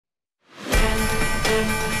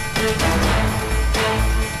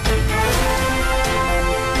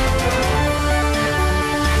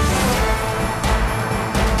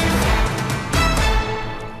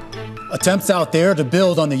Attempts out there to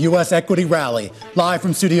build on the U.S. equity rally. Live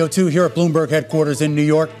from Studio 2 here at Bloomberg headquarters in New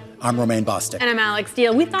York, I'm Romaine Bostic. And I'm Alex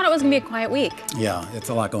Steele. We thought it was going to be a quiet week. Yeah, it's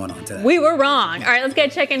a lot going on today. We were wrong. All right, let's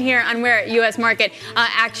get a check in here on where U.S. market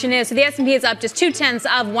action is. So the S&P is up just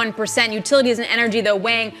 0.2%. Utilities and energy, though,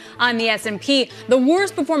 weighing on the S&P. The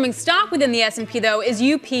worst performing stock within the S&P, though, is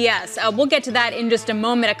UPS. We'll get to that in just a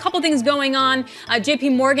moment. A couple things going on.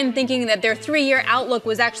 J.P. Morgan thinking that their 3-year outlook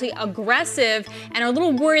was actually aggressive and are a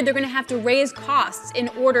little worried they're going to have to raise costs in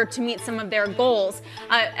order to meet some of their goals.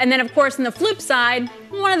 And then, of course, on the flip side,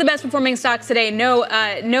 one of the best performing stocks today,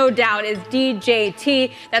 no doubt, is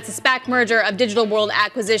DJT. That's a SPAC merger of Digital World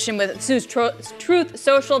acquisition with Truth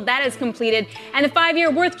Social. That is completed. And the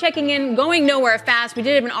 5-year worth checking in, going nowhere fast. We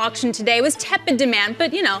did have an auction today. It was tepid demand,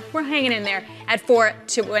 but, we're hanging in there at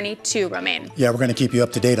 422, Romaine. Yeah, we're going to keep you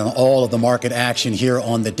up to date on all of the market action here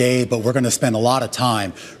on the day, but we're going to spend a lot of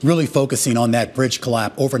time really focusing on that bridge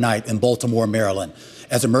collapse overnight in Baltimore, Maryland.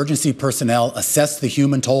 As emergency personnel assess the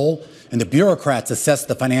human toll and the bureaucrats assess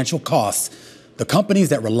the financial costs, the companies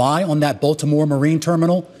that rely on that Baltimore Marine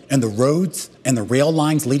Terminal and the roads and the rail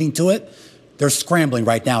lines leading to it, they're scrambling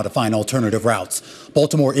right now to find alternative routes.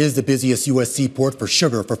 Baltimore is the busiest U.S. seaport for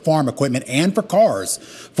sugar, for farm equipment, and for cars.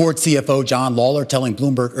 Ford CFO John Lawler telling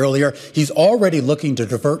Bloomberg earlier he's already looking to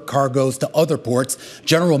divert cargoes to other ports.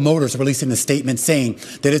 General Motors releasing a statement saying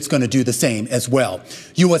that it's going to do the same as well.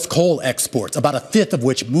 U.S. coal exports, about a fifth of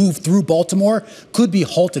which move through Baltimore, could be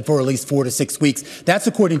halted for at least 4 to 6 weeks. That's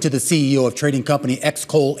according to the CEO of trading company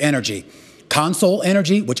X-Coal Energy. Consol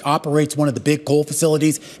Energy, which operates one of the big coal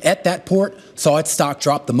facilities at that port, saw its stock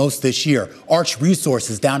drop the most this year. Arch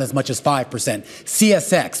Resources down as much as 5%.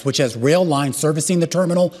 CSX, which has rail lines servicing the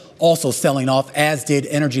terminal, also selling off, as did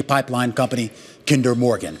energy pipeline company Kinder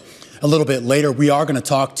Morgan. A little bit later, we are going to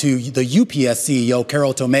talk to the UPS CEO,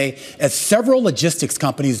 Carol Tomé, as several logistics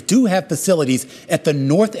companies do have facilities at the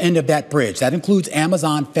north end of that bridge. That includes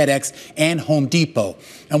Amazon, FedEx, and Home Depot.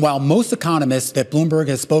 And while most economists that Bloomberg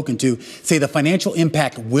has spoken to say the financial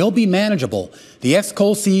impact will be manageable, the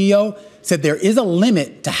ex-coal CEO said there is a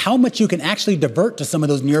limit to how much you can actually divert to some of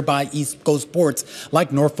those nearby East Coast ports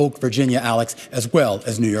like Norfolk, Virginia, Alex, as well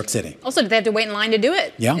as New York City. Also, do they have to wait in line to do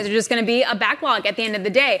it? Yeah. Is there just going to be a backlog at the end of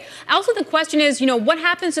the day? Also, the question is, what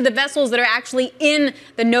happens to the vessels that are actually in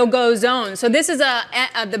the no-go zone? So this is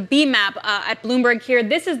the B map at Bloomberg here.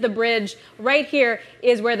 This is the bridge. Right here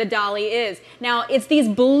is where the dolly is. Now, it's these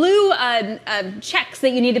blue checks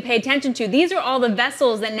that you need to pay attention to. These are all the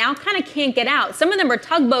vessels that now kind of can't get out. Some of them are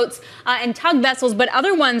tugboats and tug vessels, but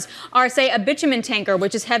other ones are, say, a bitumen tanker,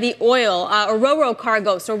 which is heavy oil, a ro-ro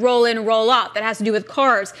cargo, so roll in, roll out. That has to do with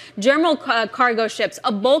cars, general cargo ships,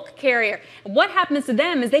 a bulk carrier. What happens to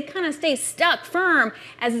them is they kind of stay stuck firm,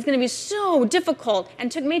 as it's going to be so difficult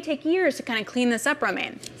and may take years to kind of clean this up,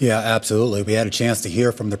 Romaine. Yeah, absolutely. We had a chance to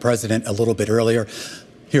hear from the president a little bit earlier.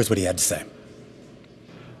 Here's what he had to say.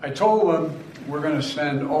 I told them we're going to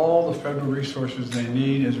send all the federal resources they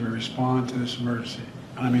need as we respond to this emergency.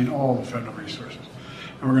 I mean all the federal resources.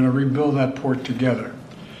 And we're going to rebuild that port together.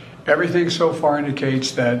 Everything so far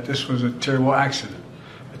indicates that this was a terrible accident.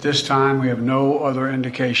 At this time, we have no other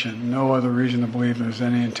indication, no other reason to believe there's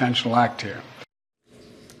any intentional act here.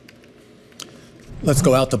 Let's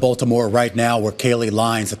go out to Baltimore right now, where Kaylee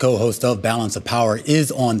Lyons, the co-host of Balance of Power,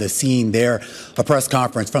 is on the scene there. A press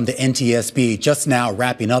conference from the NTSB just now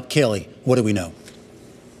wrapping up. Kaylee, what do we know?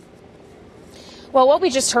 Well, what we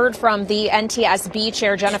just heard from the NTSB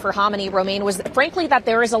chair, Jennifer Hominy, Romaine, was frankly that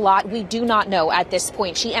there is a lot we do not know at this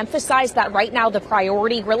point. She emphasized that right now the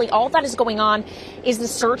priority, really all that is going on, is the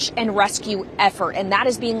search and rescue effort. And that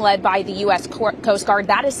is being led by the U.S. Coast Guard.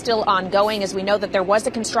 That is still ongoing, as we know that there was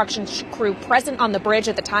a construction crew present on the bridge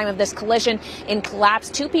at the time of this collision and collapse.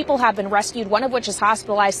 2 people have been rescued, one of which is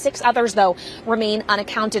hospitalized. 6 others, though, remain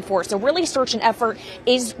unaccounted for. So really search and rescue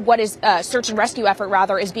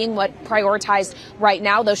effort, is being what prioritized right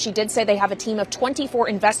now, though she did say they have a team of 24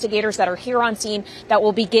 investigators that are here on scene that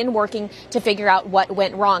will begin working to figure out what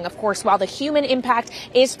went wrong. Of course, while the human impact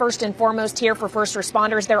is first and foremost here for first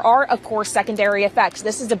responders, there are, of course, secondary effects.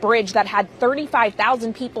 This is a bridge that had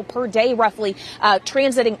 35,000 people per day, roughly,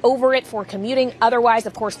 transiting over it for commuting. Otherwise,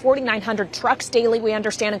 of course, 4,900 trucks daily, we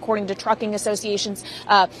understand, according to trucking associations,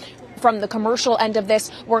 from the commercial end of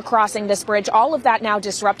this were crossing this bridge. All of that now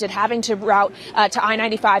disrupted, having to route to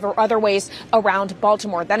I-95 or other ways around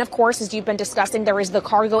Baltimore. Then, of course, as you've been discussing, there is the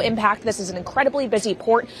cargo impact. This is an incredibly busy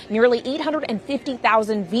port. Nearly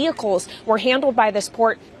 850,000 vehicles were handled by this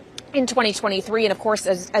port in 2023. And of course,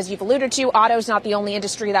 as you've alluded to, auto's not the only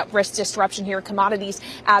industry that risks disruption here, commodities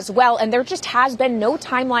as well. And there just has been no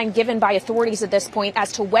timeline given by authorities at this point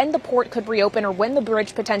as to when the port could reopen or when the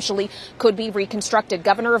bridge potentially could be reconstructed.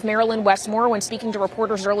 Governor of Maryland, Wes Moore, when speaking to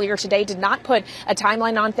reporters earlier today, did not put a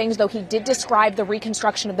timeline on things, though he did describe the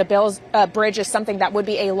reconstruction of the bridge as something that would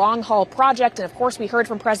be a long haul project. And of course, we heard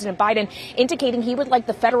from President Biden indicating he would like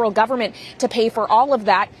the federal government to pay for all of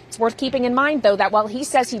that. It's worth keeping in mind, though, that while he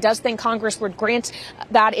says he does think Congress would grant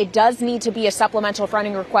that, it does need to be a supplemental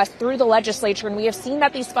funding request through the legislature. And we have seen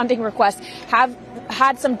that these funding requests have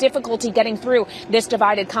had some difficulty getting through this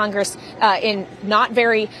divided Congress in not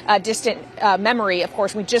very distant memory. Of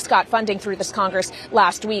course, we just got funding through this Congress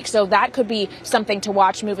last week, so that could be something to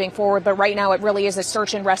watch moving forward. But right now, it really is a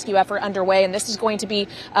search and rescue effort underway, and this is going to be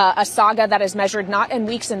a saga that is measured not in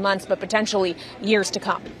weeks and months, but potentially years to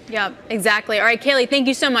come. Yeah, exactly. All right, Kaylee, thank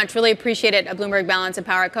you so much. Really appreciate it. A Bloomberg Balance of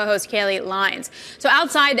Power co-host Kaylee Lines. So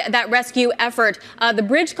outside that rescue effort, the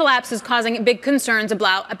bridge collapse is causing big concerns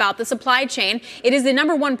about the supply chain. It is the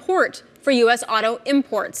 #1 port for U.S. auto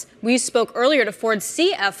imports. We spoke earlier to Ford's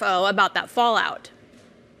CFO about that fallout.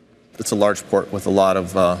 It's a large port with a lot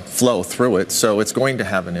of flow through it, so it's going to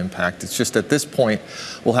have an impact. It's just at this point,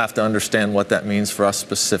 we'll have to understand what that means for us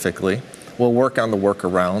specifically. We'll work on the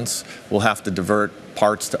workarounds. We'll have to divert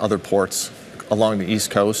parts to other ports along the East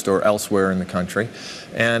Coast or elsewhere in the country,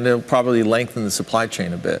 and it'll probably lengthen the supply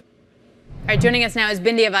chain a bit. All right, joining us now is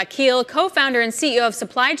Bindiya Vakil, co-founder and CEO of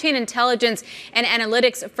supply chain intelligence and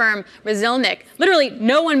analytics firm Resilinc. Literally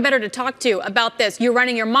no one better to talk to about this. You're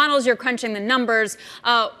running your models, you're crunching the numbers.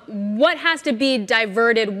 What has to be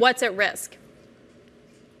diverted? What's at risk?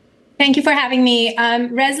 Thank you for having me.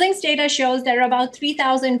 Resilinc's data shows there are about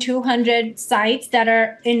 3,200 sites that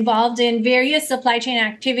are involved in various supply chain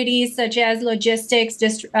activities such as logistics,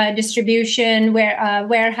 distribution,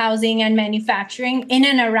 warehousing, and manufacturing in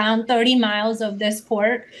and around 30 miles of this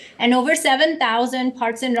port. And over 7,000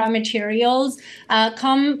 parts and raw materials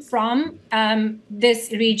come from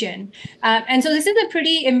this region. And so this is a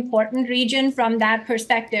pretty important region from that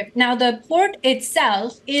perspective. Now, the port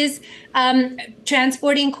itself is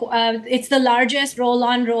transporting it's the largest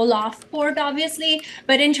roll-on, roll-off port, obviously.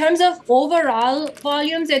 But in terms of overall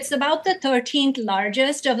volumes, it's about the 13th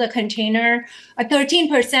largest of the container,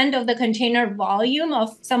 13% of the container volume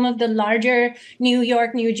of some of the larger New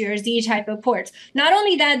York, New Jersey type of ports. Not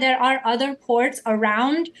only that, there are other ports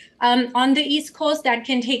around on the East Coast that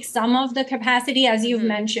can take some of the capacity, as you've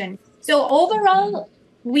mentioned. So overall,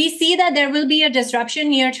 we see that there will be a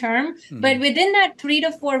disruption near term, but within that 3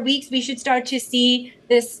 to 4 weeks, we should start to see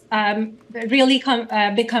this really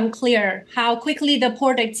become clear how quickly the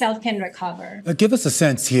port itself can recover. Give us a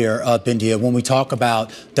sense here, Bindiya, when we talk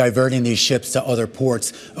about diverting these ships to other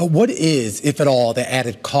ports, what is, if at all, the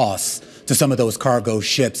added costs to some of those cargo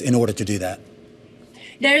ships in order to do that?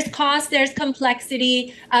 There's cost, there's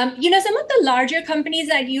complexity. Some of the larger companies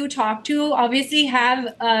that you talk to obviously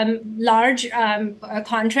have large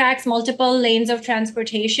contracts, multiple lanes of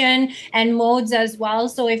transportation and modes as well.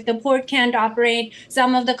 So if the port can't operate,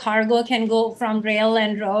 some of the cargo can go from rail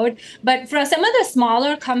and road. But for some of the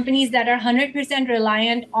smaller companies that are 100%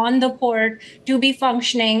 reliant on the port to be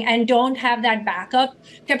functioning and don't have that backup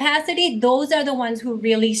capacity, those are the ones who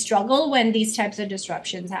really struggle when these types of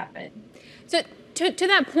disruptions happen. So to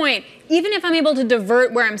that point, even if I'm able to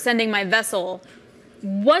divert where I'm sending my vessel,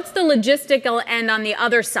 what's the logistical end on the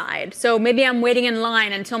other side? So maybe I'm waiting in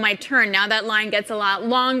line until my turn. Now that line gets a lot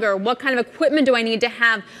longer. What kind of equipment do I need to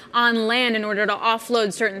have on land in order to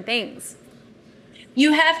offload certain things?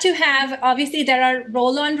 You have to have, obviously, there are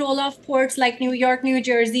roll-on, roll-off ports like New York, New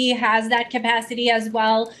Jersey has that capacity, as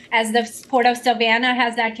well as the port of Savannah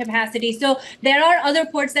has that capacity. So there are other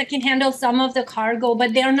ports that can handle some of the cargo,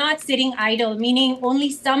 but they're not sitting idle, meaning only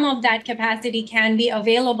some of that capacity can be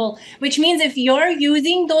available, which means if you're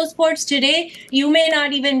using those ports today, you may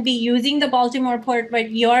not even be using the Baltimore port,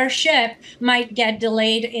 but your ship might get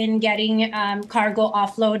delayed in getting cargo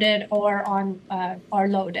offloaded or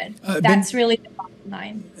loaded. That's really the bottom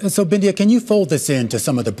line. So, Bindiya, can you fold this into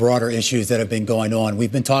some of the broader issues that have been going on?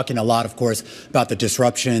 We've been talking a lot, of course, about the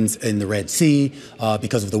disruptions in the Red Sea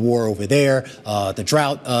because of the war over there, the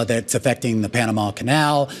drought that's affecting the Panama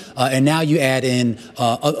Canal, and now you add in,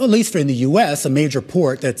 at least in the U.S., a major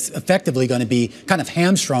port that's effectively going to be kind of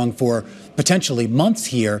hamstrung for potentially months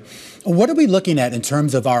here. What are we looking at in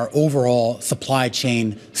terms of our overall supply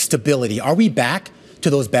chain stability? Are we back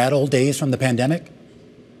to those bad old days from the pandemic?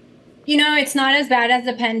 It's not as bad as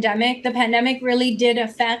the pandemic. The pandemic really did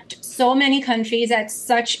affect so many countries at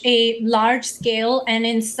such a large scale, and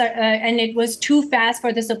it was too fast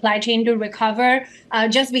for the supply chain to recover,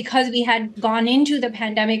 just because we had gone into the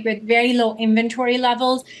pandemic with very low inventory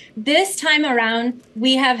levels. This time around,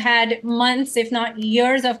 we have had months, if not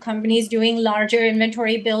years, of companies doing larger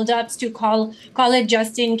inventory buildups to call it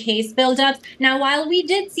just-in-case buildups. Now, while we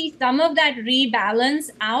did see some of that rebalance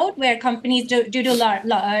out, where companies, due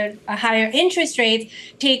to higher interest rates,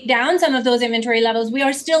 take down some of those inventory levels, we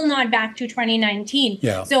are still not back to 2019.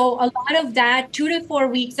 Yeah. So a lot of that 2 to 4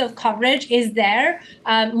 weeks of coverage is there,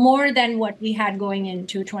 more than what we had going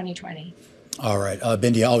into 2020. All right.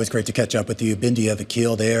 Bindiya, always great to catch up with you. Bindiya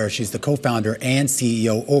Vakil there. She's the co-founder and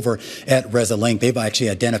CEO over at Resilinc. They've actually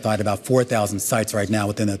identified about 4,000 sites right now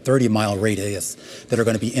within a 30-mile radius that are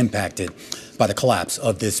going to be impacted by the collapse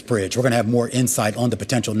of this bridge. We're going to have more insight on the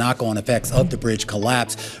potential knock-on effects of the bridge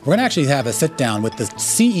collapse. We're going to actually have a sit-down with the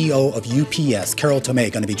CEO of UPS,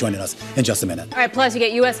 Tomé, going to be joining us in just a minute. All right, plus you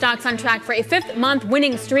get U.S. stocks on track for a 5th-month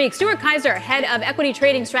winning streak. Stuart Kaiser, head of equity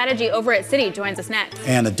trading strategy over at Citi, joins us next.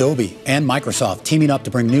 And Adobe and Microsoft teaming up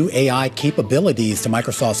to bring new AI capabilities to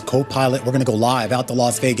Microsoft's Copilot. We're going to go live out to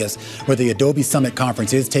Las Vegas, where the Adobe Summit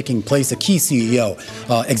Conference is taking place. A key CEO,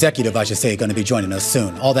 executive, I should say, going to be joining us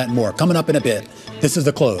soon. All that and more coming up in a bit. This is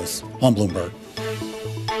The Close on Bloomberg.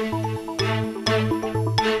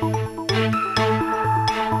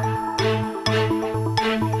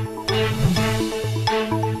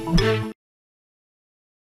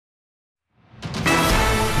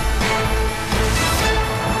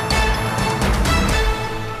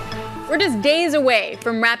 We're just days away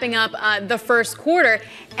from wrapping up the first quarter.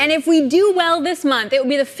 And if we do well this month, it will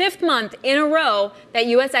be the 5th month in a row that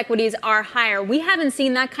U.S. equities are higher. We haven't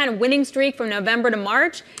seen that kind of winning streak from November to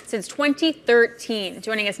March since 2013.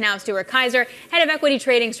 Joining us now, Stuart Kaiser, head of equity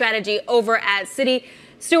trading strategy over at Citi.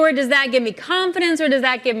 Stuart, does that give me confidence or does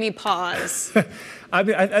that give me pause? I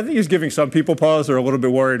mean, I think he's giving some people pause. They're a little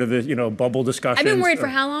bit worried of the, bubble discussion. I've been worried for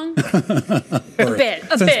how long? A bit.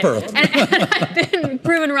 And I've been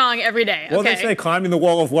proven wrong every day. Well, they say climbing the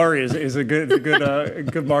wall of worry is a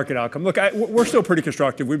good market outcome. Look, we're still pretty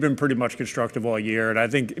constructive. We've been pretty much constructive all year, and I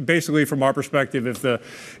think basically from our perspective, if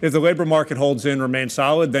the labor market holds in, remains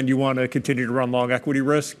solid, then you want to continue to run long equity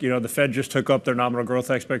risk. The Fed just took up their nominal growth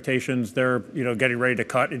expectations. They're getting ready to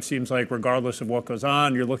cut. It seems like regardless of what goes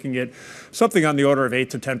on, you're looking at something on the order of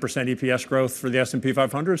 8 to 10% EPS growth for the S&P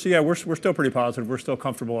 500. So yeah, we're still pretty positive. We're still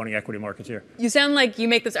comfortable owning equity markets here. You sound like you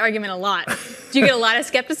make this argument a lot. Do you get a lot of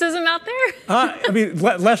skepticism out there? I mean,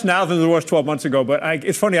 less now than there was 12 months ago. But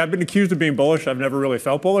it's funny. I've been accused of being bullish. I've never really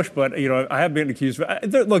felt bullish, but I have been accused.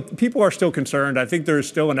 Look, people are still concerned. I think there's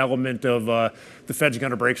still an element of the Fed's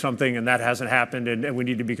going to break something, and that hasn't happened, and we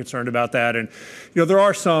need to be concerned about that. And there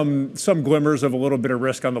are some glimmers of a little bit of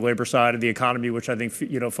risk on the labor side of the economy, which I think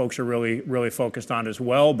folks are really focused on as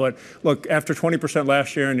well. But look, after 20%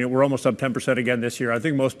 last year, and we're almost up 10% again this year, I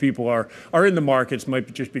think most people are in the markets,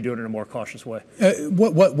 might just be doing it in a more cautious way.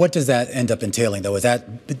 What does that end up entailing, though?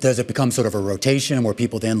 Does it become sort of a rotation where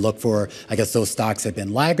people then look for, I guess, those stocks have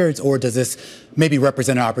been laggards, or does this maybe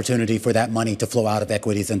represent an opportunity for that money to flow out of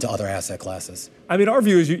equities into other asset classes? I mean, our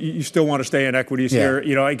view is you still want to stay in equities here.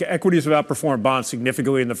 Equities have outperformed bonds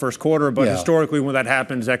significantly in the first quarter, but historically, when that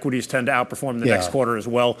happens, equities tend to outperform the next quarter as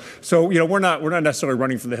well. So, we're not necessarily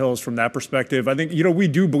running for the hills from that perspective. I think, we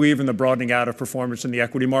do believe in the broadening out of performance in the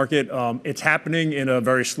equity market. It's happening in a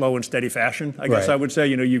very slow and steady fashion, I guess I would say.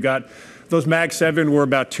 You got those Mag 7 were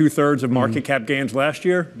about 2/3 of market cap gains last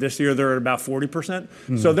year. This year, they're at about 40%.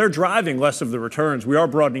 So they're driving less of the returns. We are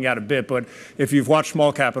broadening out a bit, but if you've watched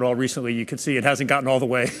small cap at all recently, you can see it hasn't gotten all the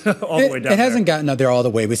way down. It hasn't gotten there all the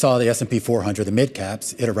way. We saw the S&P 400, the mid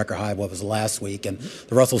caps, hit a record high, what was last week, and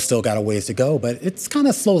the Russell's still got a ways to go, but it's kind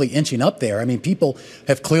of slowly inching up there. I mean, people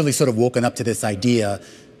have clearly sort of woken up to this idea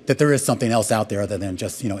that there is something else out there other than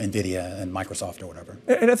just, Nvidia and Microsoft or whatever.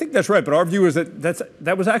 And I think that's right. But our view is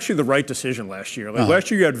that was actually the right decision last year. Last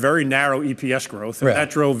year you had very narrow EPS growth, and that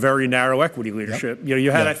drove very narrow equity leadership. You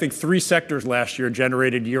had, I think, 3 sectors last year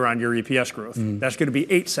generated year-on-year EPS growth. That's going to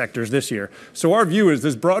be 8 sectors this year. So our view is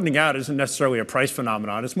this broadening out isn't necessarily a price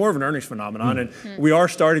phenomenon. It's more of an earnings phenomenon. And we are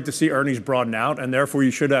starting to see earnings broaden out, and therefore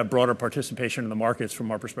you should have broader participation in the markets from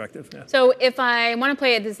our perspective. Yeah. So if I want to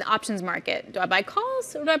play this options market, do I buy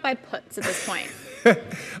calls or do I buy puts at this point?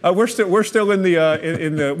 We're still in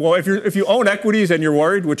the well. If you own equities and you're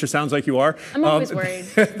worried, which it sounds like you are, I'm always worried.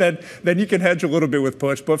 then you can hedge a little bit with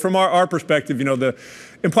puts. But from our perspective, the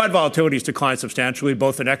implied volatility has declined substantially,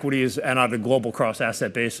 both in equities and on a global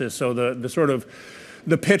cross-asset basis. So the sort of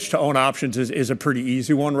the pitch to own options is a pretty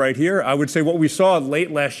easy one right here. I would say what we saw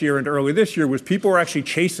late last year and early this year was people were actually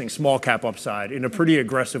chasing small cap upside in a pretty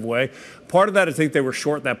aggressive way. Part of that is I think they were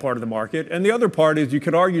short that part of the market. And the other part is you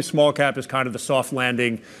could argue small cap is kind of the soft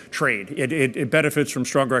landing trade. It benefits from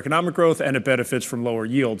stronger economic growth and it benefits from lower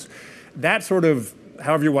yields. That sort of,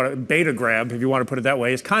 however you want to, beta grab, if you want to put it that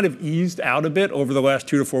way, is kind of eased out a bit over the last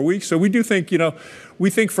 2 to 4 weeks. So we do think, we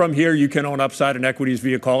think from here you can own upside in equities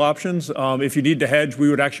via call options. If you need to hedge, we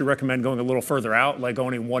would actually recommend going a little further out, like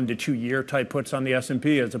owning 1 to 2 year type puts on the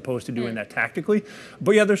S&P as opposed to doing that tactically.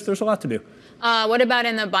 But yeah, there's a lot to do. What about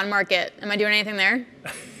in the bond market? Am I doing anything there?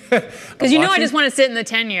 Because I just want to sit in the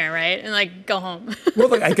 10-year, right, and go home. Well,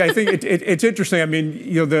 look, I think it's interesting. I mean,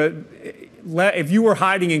 if you were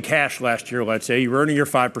hiding in cash last year, let's say, you were earning your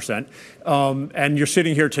 5%, and you're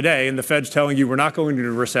sitting here today, and the Fed's telling you we're not going into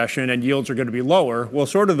a recession and yields are going to be lower, well,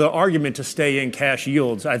 sort of the argument to stay in cash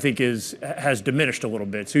yields, I think, has diminished a little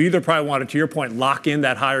bit. So you either probably want to, to your point, lock in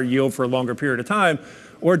that higher yield for a longer period of time,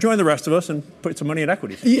 or join the rest of us and put some money in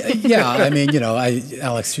equities. Yeah, I mean,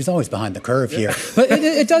 Alex, she's always behind the curve here. But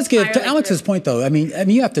it does give, to Alex's point, though, I mean,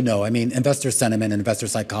 you have to know, investor sentiment and investor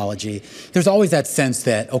psychology, there's always that sense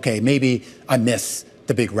that, okay, maybe I miss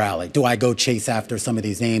the big rally. Do I go chase after some of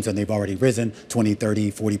these names when they've already risen 20,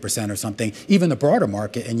 30, 40% or something? Even the broader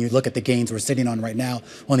market, and you look at the gains we're sitting on right now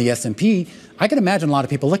on the S&P, I can imagine a lot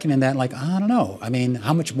of people looking at that like, I don't know. I mean,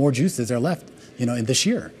 how much more juice is there left? In this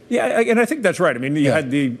year. Yeah, and I think that's right. I mean, you had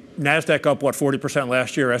the NASDAQ up, 40%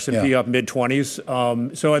 last year, S&P up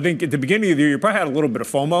mid-20s. So I think at the beginning of the year, you probably had a little bit of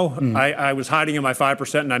FOMO. I was hiding in my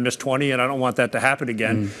 5% and I missed 20, and I don't want that to happen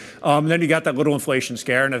again. Then you got that little inflation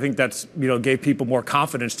scare, and I think that's, gave people more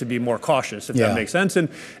confidence to be more cautious, if that makes sense. And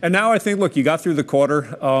now I think, look, you got through the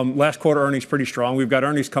quarter. Last quarter earnings pretty strong. We've got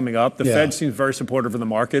earnings coming up. The Fed seems very supportive of the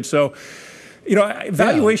market. So,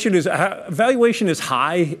 valuation is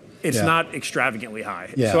high. It's not extravagantly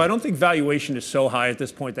high. So I don't think valuation is so high at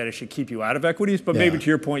this point that it should keep you out of equities. But maybe to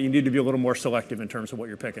your point, you need to be a little more selective in terms of what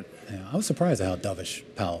you're picking. Yeah, I was surprised at how dovish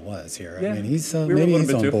Powell was here. I mean, he's maybe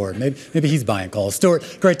he's on board. Maybe he's buying calls.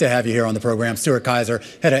 Stuart, great to have you here on the program. Stuart Kaiser,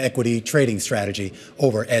 head of equity trading strategy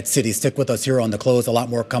over at Citi. Stick with us here on The Close. A lot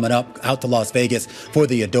more coming up. Out to Las Vegas for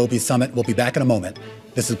the Adobe Summit. We'll be back in a moment.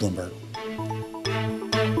 This is Bloomberg.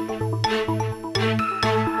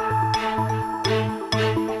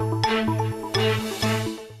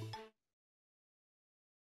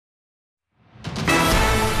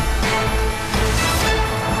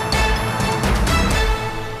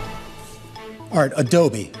 All right,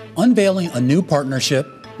 Adobe unveiling a new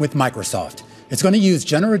partnership with Microsoft. It's going to use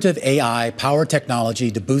generative AI powered technology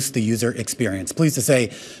to boost the user experience. Pleased to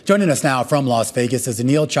say, joining us now from Las Vegas is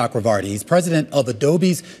Anil Charkravarthy. He's president of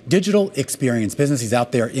Adobe's digital experience business. He's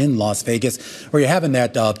out there in Las Vegas, where you're having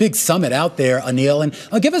that big summit out there, Anil.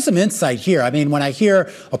 And give us some insight here. I mean, when I hear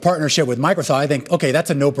a partnership with Microsoft, I think, okay, that's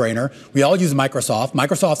a no-brainer. We all use Microsoft.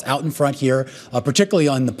 Microsoft's out in front here, particularly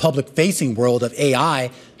on the public-facing world of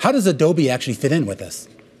AI. How does Adobe actually fit in with this?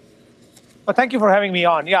 Well, thank you for having me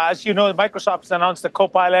on. Yeah, as you know, Microsoft has announced the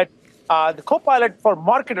Copilot. The Copilot for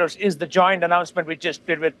marketers is the joint announcement we just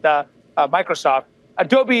did with Microsoft.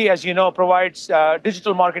 Adobe, as you know, provides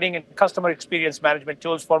digital marketing and customer experience management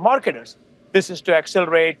tools for marketers. This is to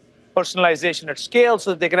accelerate personalization at scale so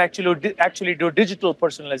that they can actually do digital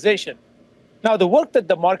personalization. Now, the work that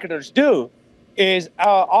the marketers do is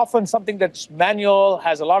often something that's manual,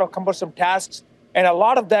 has a lot of cumbersome tasks, and a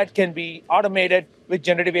lot of that can be automated with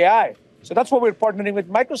generative AI. So that's what we're partnering with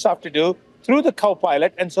Microsoft to do through the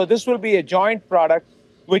Copilot. And so this will be a joint product,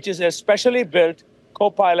 which is a specially built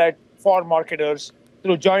Copilot for marketers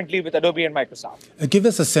through jointly with Adobe and Microsoft. Give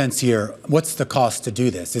us a sense here. What's the cost to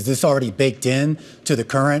do this? Is this already baked in to the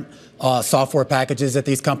current software packages that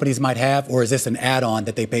these companies might have, or is this an add-on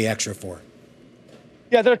that they pay extra for?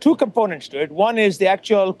 Yeah, there are two components to it. One is the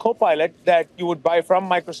actual Copilot that you would buy from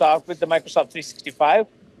Microsoft with the Microsoft 365.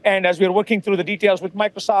 And as we're working through the details with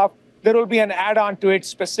Microsoft, there will be an add-on to it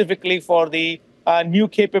specifically for the new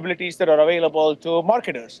capabilities that are available to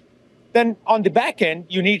marketers. Then on the back end,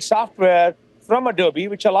 you need software from Adobe,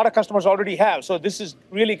 which a lot of customers already have. So this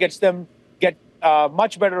really gets them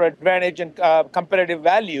much better advantage and competitive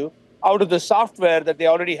value out of the software that they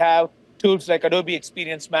already have, tools like Adobe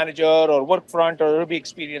Experience Manager or Workfront or Adobe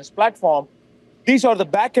Experience Platform. These are the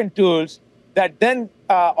back-end tools that then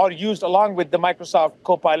are used along with the Microsoft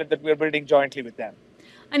Copilot that we're building jointly with them.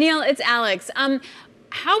 Anil, it's Alex.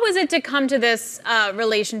 How was it to come to this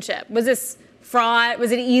relationship? Was this fraught?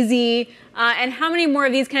 Was it easy? And how many more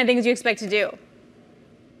of these kind of things do you expect to do?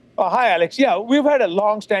 Oh, hi, Alex. Yeah, we've had a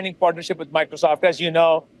long-standing partnership with Microsoft. As you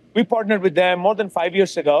know, we partnered with them more than 5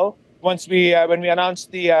 years ago. once when we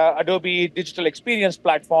announced the Adobe Digital Experience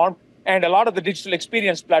Platform, and a lot of the digital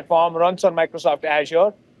experience platform runs on Microsoft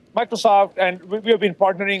Azure. Microsoft, and we have been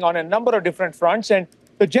partnering on a number of different fronts, and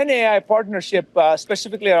the Gen AI partnership,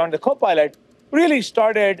 specifically around the Copilot, really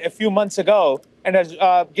started a few months ago and has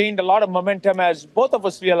gained a lot of momentum as both of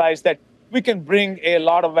us realize that we can bring a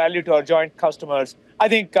lot of value to our joint customers. I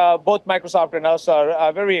think both Microsoft and us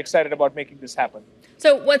are very excited about making this happen.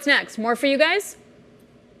 So what's next? More for you guys?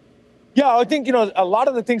 Yeah, I think, a lot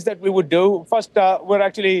of the things that we would do. First, we're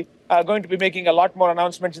actually going to be making a lot more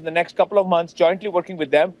announcements in the next couple of months, jointly working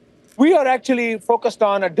with them. We are actually focused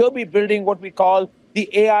on Adobe building what we call the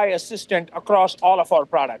AI assistant across all of our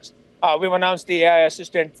products. We've announced the AI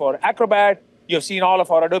assistant for Acrobat. You've seen all of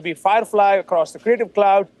our Adobe Firefly across the Creative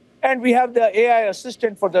Cloud. And we have the AI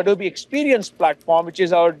assistant for the Adobe Experience Platform, which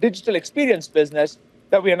is our digital experience business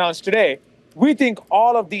that we announced today. We think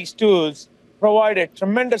all of these tools provide a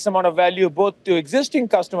tremendous amount of value both to existing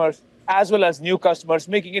customers as well as new customers,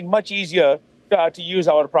 making it much easier to use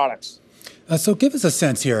our products. So give us a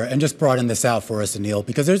sense here, and just broaden this out for us, Anil,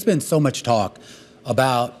 because there's been so much talk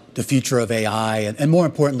about the future of AI and more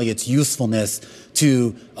importantly, its usefulness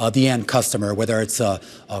to the end customer, whether it's a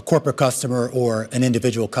corporate customer or an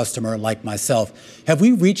individual customer like myself. Have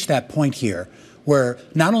we reached that point here where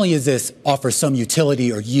not only is this offer some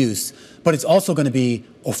utility or use, but it's also going to be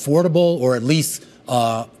affordable or at least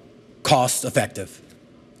cost effective?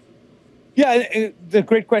 Yeah, it's a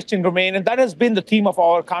great question, Romain. And that has been the theme of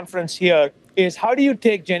our conference here, is how do you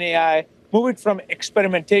take Gen AI, move it from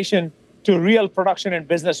experimentation to real production and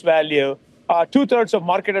business value? 2/3 of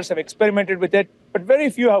marketers have experimented with it, but very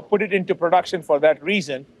few have put it into production for that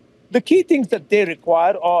reason. The key things that they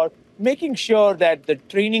require are making sure that the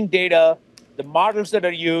training data, the models that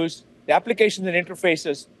are used, the applications and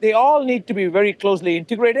interfaces, they all need to be very closely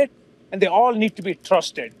integrated, and they all need to be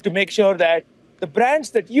trusted to make sure that the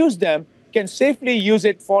brands that use them can safely use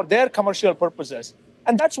it for their commercial purposes.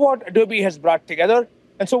 And that's what Adobe has brought together.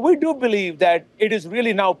 And so we do believe that it is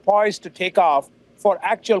really now poised to take off for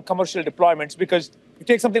actual commercial deployments, because you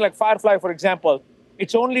take something like Firefly, for example,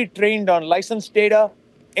 it's only trained on licensed data.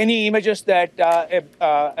 Any images that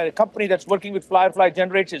a company that's working with Firefly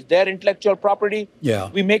generates is their intellectual property. Yeah.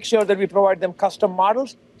 We make sure that we provide them custom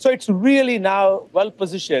models. So it's really now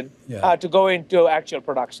well-positioned to go into actual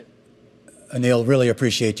production. Anil, really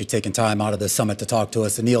appreciate you taking time out of the summit to talk to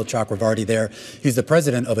us. Anil Charkravarthy there. He's the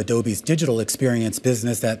president of Adobe's digital experience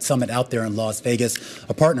business, that summit out there in Las Vegas,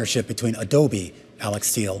 a partnership between Adobe, Alex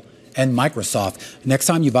Steele, and Microsoft. Next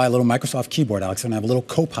time you buy a little Microsoft keyboard, Alex, and have a little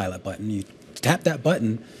Copilot button. You tap that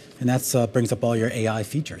button, and that brings up all your AI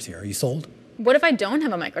features here. Are you sold? What if I don't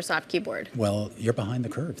have a Microsoft keyboard? Well, you're behind the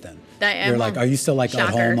curve then. I am. You're like, are you still like Shocker. at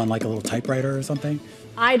home on like a little typewriter or something?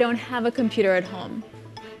 I don't have a computer at home.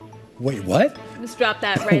 Wait, what? Just drop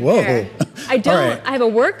that right Whoa. there. I don't. Right. I have a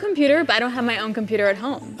work computer, but I don't have my own computer at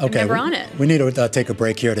home. Okay, I'm never on it. We need to take a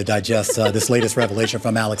break here to digest this latest revelation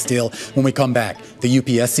from Alex Steele. When we come back, the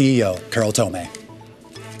UPS CEO, Tomé.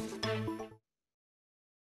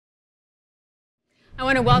 I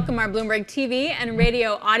want to welcome our Bloomberg TV and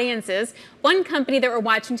radio audiences. One company that we're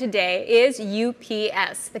watching today is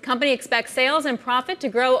UPS. The company expects sales and profit to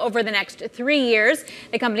grow over the next 3 years.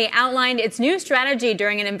 The company outlined its new strategy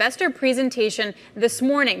during an investor presentation this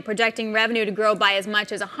morning, projecting revenue to grow by as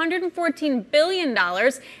much as $114 billion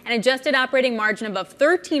and adjusted operating margin above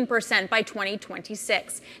 13% by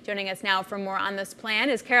 2026. Joining us now for more on this plan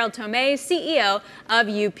is Tomé, CEO of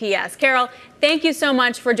UPS. Carol, thank you so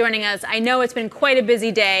much for joining us. I know it's been quite a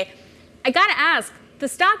busy day. I got to ask, the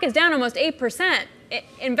stock is down almost 8%.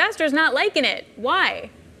 Investors not liking it. Why?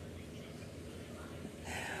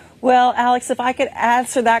 Well, Alex, if I could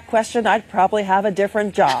answer that question, I'd probably have a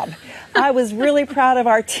different job. I was really proud of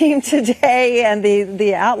our team today and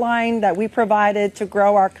the outline that we provided to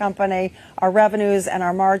grow our company, our revenues and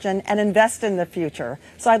our margin, and invest in the future.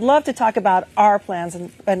 So I'd love to talk about our plans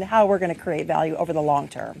and how we're going to create value over the long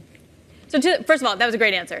term. So first of all, that was a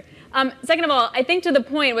great answer. Second of all, I think to the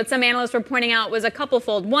point, what some analysts were pointing out was a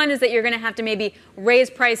couple-fold. One is that you're going to have to maybe raise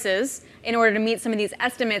prices in order to meet some of these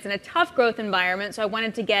estimates in a tough growth environment. So I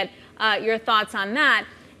wanted to get your thoughts on that.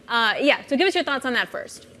 So give us your thoughts on that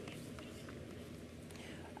first.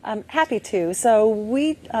 I'm happy to. So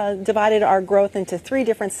we divided our growth into 3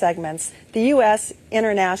 different segments: the U.S.,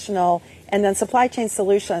 international, and then supply chain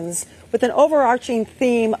solutions, with an overarching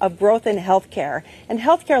theme of growth in healthcare. And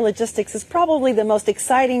healthcare logistics is probably the most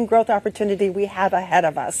exciting growth opportunity we have ahead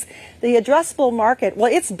of us. The addressable market,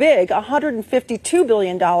 well, it's big, $152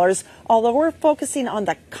 billion, although we're focusing on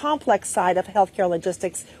the complex side of healthcare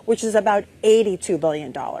logistics, which is about $82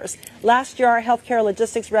 billion. Last year, our healthcare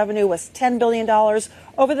logistics revenue was $10 billion.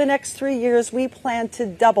 Over the next 3 years, we plan to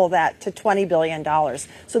double that to $20 billion.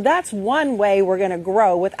 So that's one way we're going to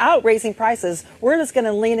grow without raising prices. We're just going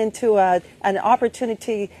to lean into an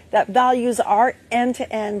opportunity that values our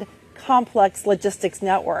end-to-end complex logistics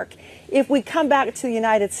network. If we come back to the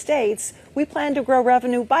United States, we plan to grow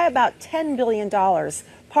revenue by about $10 billion.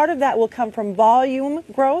 Part of that will come from volume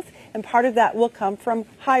growth, and part of that will come from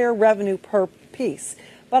higher revenue per piece.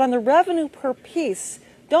 But on the revenue per piece,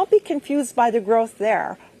 don't be confused by the growth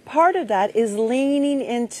there. Part of that is leaning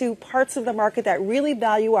into parts of the market that really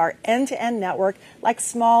value our end-to-end network, like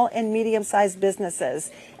small and medium-sized businesses.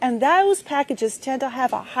 And those packages tend to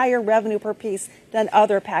have a higher revenue per piece than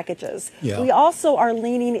other packages. Yeah. We also are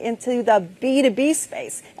leaning into the B2B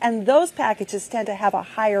space, and those packages tend to have a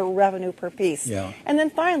higher revenue per piece. Yeah. And then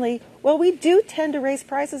finally, well, we do tend to raise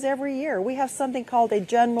prices every year. We have something called a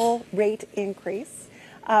general rate increase.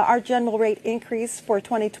 Our general rate increase for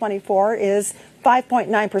 2024 is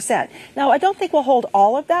 5.9%. Now, I don't think we'll hold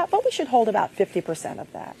all of that, but we should hold about 50% of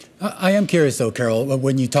that. I am curious, though, Carol,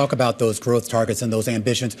 when you talk about those growth targets and those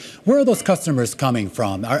ambitions, where are those customers coming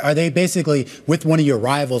from? Are they basically with one of your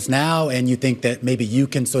rivals now, and you think that maybe you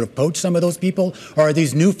can sort of poach some of those people? Or are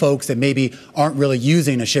these new folks that maybe aren't really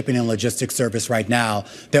using a shipping and logistics service right now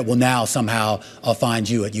that will now somehow find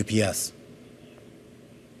you at UPS?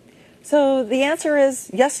 So the answer is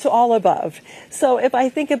yes to all above. So if I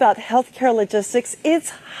think about healthcare logistics, it's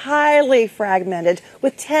highly fragmented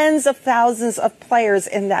with tens of thousands of players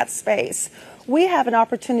in that space. We have an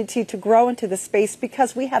opportunity to grow into the space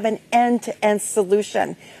because we have an end-to-end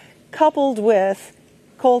solution coupled with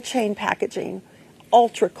cold chain packaging,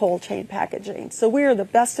 ultra cold chain packaging. So we are the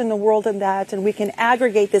best in the world in that, and we can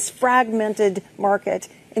aggregate this fragmented market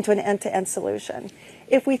into an end-to-end solution.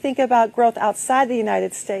 If we think about growth outside the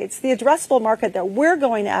United States, the addressable market that we're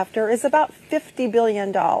going after is about $50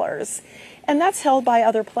 billion. And that's held by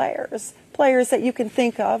other players that you can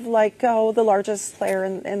think of, like the largest player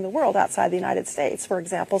in the world outside the United States, for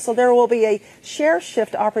example. So there will be a share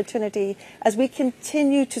shift opportunity as we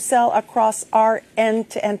continue to sell across our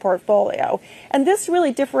end-to-end portfolio. And this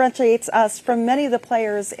really differentiates us from many of the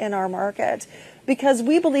players in our market because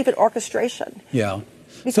we believe in orchestration. Yeah.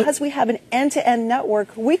 Because we have an end-to-end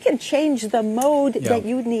network, we can change the mode that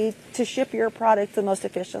you need to ship your product the most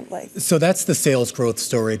efficiently. So that's the sales growth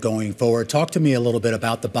story going forward. Talk to me a little bit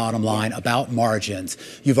about the bottom line, about margins.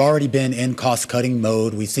 You've already been in cost-cutting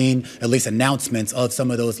mode. We've seen at least announcements of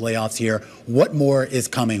some of those layoffs here. What more is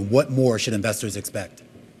coming? What more should investors expect?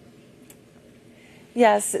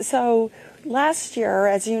 Yes. So last year,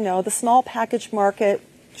 as you know, the small package market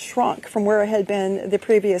shrunk from where it had been the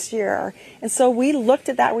previous year. And so we looked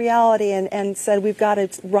at that reality and said we've got to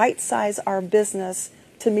right size our business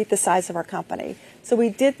to meet the size of our company. So we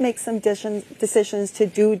did make some decisions to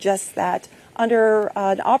do just that under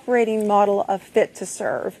an operating model of fit to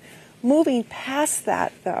serve. Moving past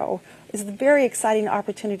that, though, is the very exciting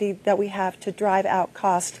opportunity that we have to drive out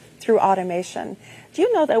cost through automation. Do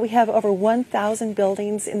you know that we have over 1,000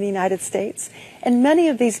 buildings in the United States? And many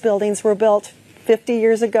of these buildings were built 50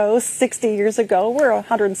 years ago, 60 years ago. We're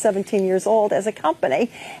 117 years old as a company.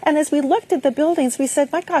 And as we looked at the buildings, we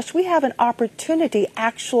said, my gosh, we have an opportunity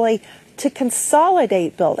actually to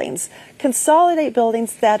consolidate buildings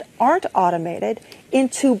that aren't automated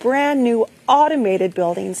into brand new automated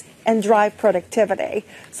buildings and drive productivity.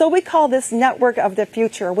 So we call this Network of the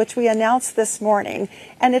Future, which we announced this morning,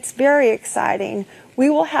 and it's very exciting. We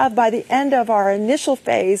will have, by the end of our initial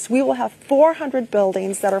phase, we will have 400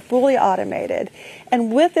 buildings that are fully automated.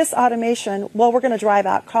 And with this automation, well, we're going to drive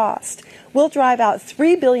out cost. We'll drive out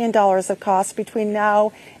 $3 billion of cost between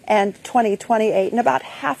now and 2028, and about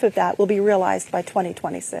half of that will be realized by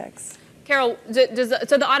 2026. Carol, so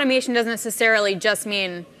the automation doesn't necessarily just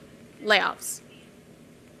mean layoffs?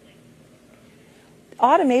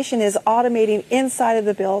 Automation is automating inside of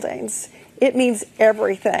the buildings. It means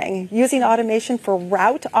everything. Using automation for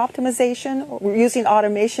route optimization, using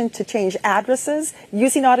automation to change addresses,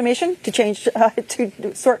 using automation to change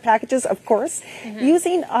to sort packages, of course,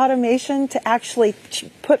 using automation to actually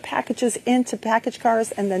put packages into package cars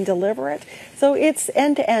and then deliver it. So it's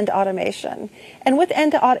end-to-end automation. And with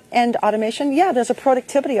end-to-end automation, yeah, there's a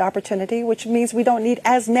productivity opportunity, which means we don't need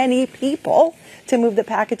as many people to move the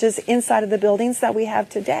packages inside of the buildings that we have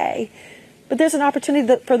today. but there's an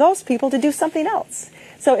opportunity for those people to do something else.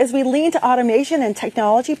 So as we lean to automation and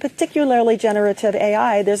technology, particularly generative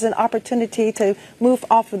AI, there's an opportunity to move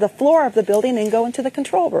off of the floor of the building and go into the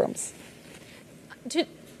control rooms.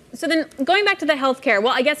 So then going back to the healthcare,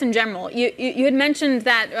 well, I guess in general, you had mentioned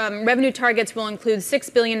that revenue targets will include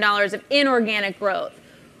 $6 billion of inorganic growth.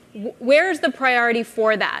 Where is the priority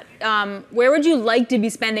for that? Where would you like to be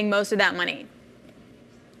spending most of that money?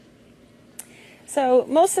 So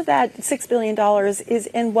most of that $6 billion is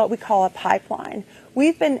in what we call a pipeline.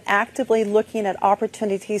 We've been actively looking at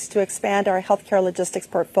opportunities to expand our healthcare logistics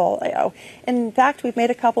portfolio. In fact, we've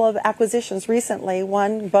made a couple of acquisitions recently,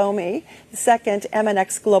 one, BOMI, the second,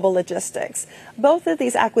 MNX Global Logistics. Both of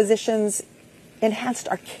these acquisitions enhanced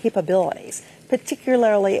our capabilities,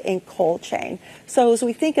 particularly in cold chain. So as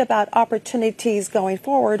we think about opportunities going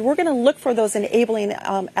forward, we're going to look for those enabling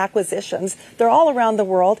acquisitions. They're all around the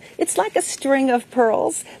world. It's like a string of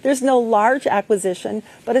pearls. There's no large acquisition,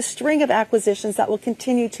 but a string of acquisitions that will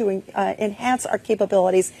continue to enhance our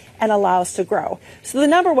capabilities and allow us to grow. So the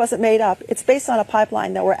number wasn't made up. It's based on a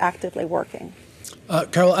pipeline that we're actively working.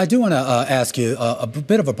 Carol, I do want to ask you a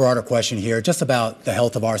bit of a broader question here, just about the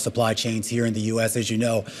health of our supply chains here in the U.S. As you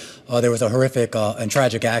know, there was a horrific and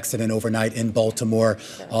tragic accident overnight in Baltimore,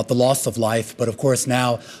 the loss of life. But of course,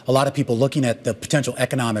 now a lot of people looking at the potential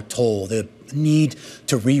economic toll, the need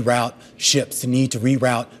to reroute ships, the need to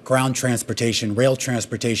reroute ground transportation, rail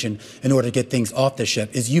transportation in order to get things off the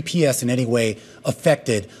ship. Is UPS in any way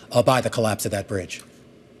affected by the collapse of that bridge?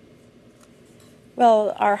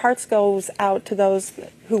 Well, our hearts goes out to those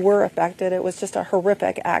who were affected. It was just a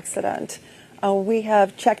horrific accident. We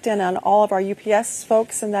have checked in on all of our UPS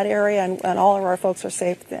folks in that area, and all of our folks are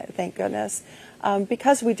safe, thank goodness.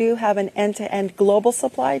 Because we do have an end-to-end global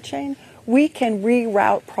supply chain, we can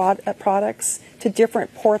reroute products to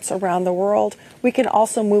different ports around the world. We can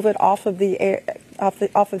also move it off of the air,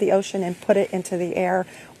 off of the ocean and put it into the air.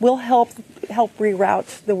 We'll help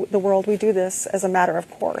reroute the world. We do this as a matter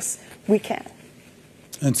of course. We can.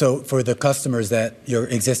 And so for the customers that, your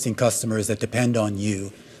existing customers that depend on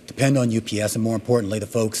you, depend on UPS, and more importantly, the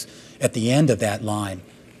folks at the end of that line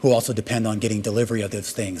who also depend on getting delivery of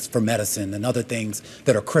those things for medicine and other things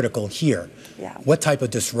that are critical here, what type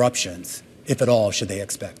of disruptions, if at all, should they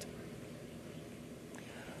expect?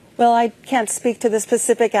 Well, I can't speak to the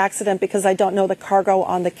specific accident because I don't know the cargo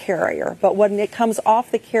on the carrier. But when it comes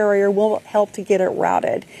off the carrier, we'll help to get it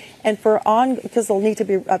routed. And because there'll need to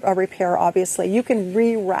be a repair, obviously, you can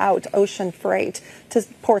reroute ocean freight to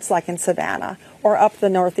ports like in Savannah or up the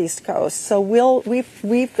Northeast coast. So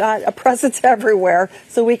we've got a presence everywhere,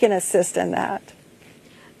 so we can assist in that.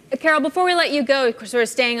 Carol, before we let you go, sort of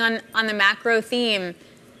staying on the macro theme,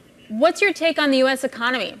 what's your take on the U.S.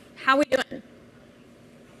 economy? How are we doing?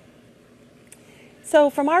 So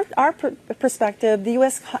from our perspective, the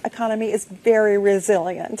U.S. economy is very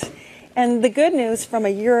resilient. And the good news from a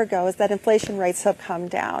year ago is that inflation rates have come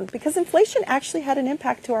down because inflation actually had an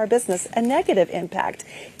impact to our business, a negative impact.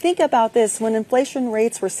 Think about this. When inflation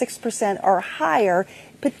rates were 6% or higher,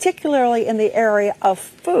 particularly in the area of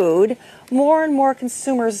food, more and more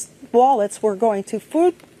consumers' wallets were going to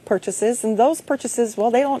food purchases, and those purchases,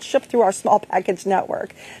 well, they don't ship through our small package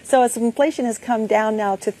network. So as inflation has come down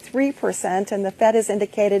now to 3%, and the Fed has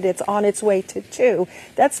indicated it's on its way to 2%,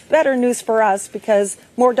 that's better news for us because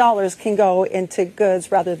more dollars can go into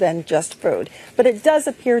goods rather than just food. But it does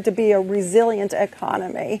appear to be a resilient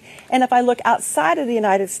economy. And if I look outside of the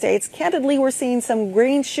United States, candidly, we're seeing some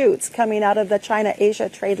green shoots coming out of the China-Asia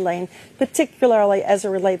trade lane, particularly as it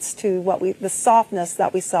relates to the softness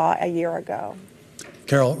that we saw a year ago.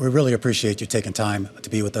 Carol, we really appreciate you taking time to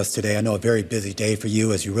be with us today. I know a very busy day for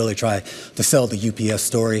you as you really try to sell the UPS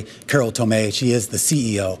story. Carol Tomé, she is the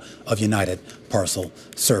CEO of United Parcel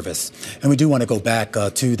Service. And we do want to go back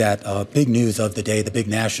to that big news of the day, the big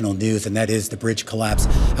national news, and that is the bridge collapse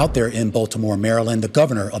out there in Baltimore, Maryland. The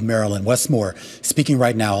governor of Maryland, Wes Moore, speaking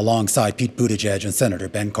right now alongside Pete Buttigieg and Senator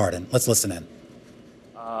Ben Cardin. Let's listen in.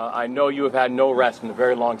 I know you have had no rest in a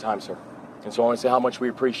very long time, sir. And so I want to say how much we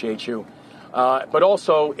appreciate you. But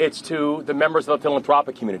also, it's to the members of the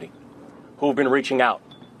philanthropic community who've been reaching out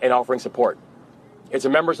and offering support. It's the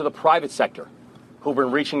members of the private sector who've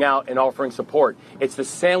been reaching out and offering support. It's the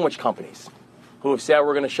sandwich companies who have said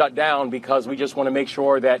we're going to shut down because we just want to make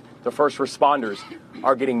sure that the first responders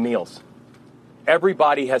are getting meals.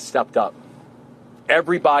 Everybody has stepped up.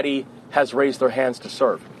 Everybody has raised their hands to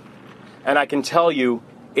serve. And I can tell you,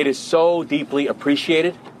 it is so deeply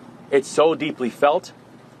appreciated. It's so deeply felt.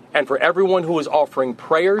 And for everyone who is offering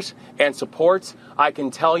prayers and supports, I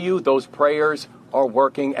can tell you those prayers are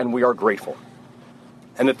working and we are grateful.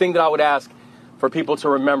 And the thing that I would ask for people to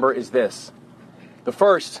remember is this. The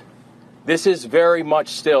first, this is very much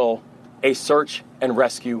still a search and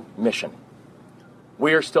rescue mission.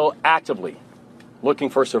 We are still actively looking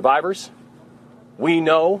for survivors. We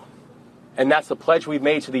know, and that's the pledge we've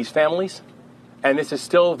made to these families, and this is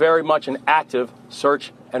still very much an active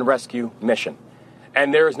search and rescue mission.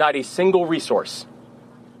 And there is not a single resource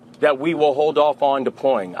that we will hold off on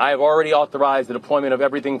deploying. I have already authorized the deployment of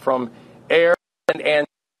everything from air and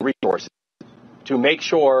resources to make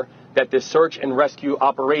sure that this search and rescue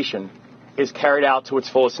operation is carried out to its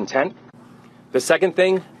fullest intent. The second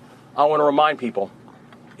thing I want to remind people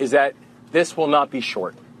is that this will not be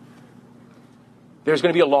short. There's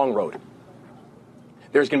going to be a long road.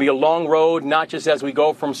 There's going to be a long road, not just as we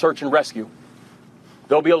go from search and rescue.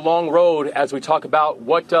 There'll be a long road as we talk about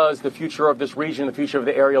what does the future of this region, the future of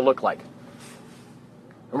the area look like.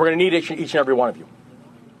 And we're going to need each and every one of you.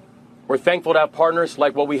 We're thankful to have partners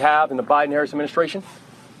like what we have in the Biden-Harris administration.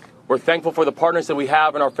 We're thankful for the partners that we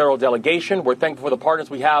have in our federal delegation. We're thankful for the partners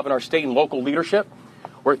we have in our state and local leadership.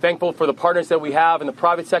 We're thankful for the partners that we have in the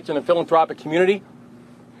private sector and the philanthropic community.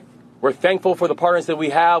 We're thankful for the partners that we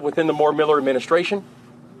have within the Moore-Miller administration.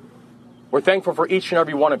 We're thankful for each and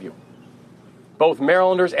every one of you, both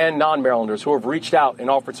Marylanders and non-Marylanders who have reached out and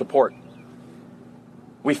offered support.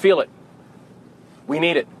 We feel it. We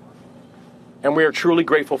need it. And we are truly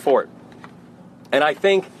grateful for it. And I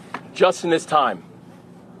think just in this time,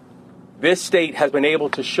 this state has been able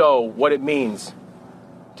to show what it means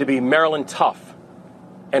to be Maryland tough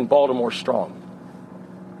and Baltimore strong.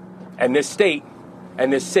 And this state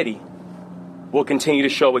and this city will continue to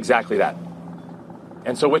show exactly that.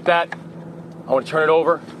 And so with that, I want to turn it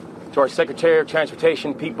over to our Secretary of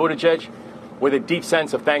Transportation, Pete Buttigieg, with a deep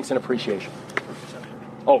sense of thanks and appreciation.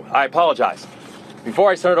 Oh, I apologize.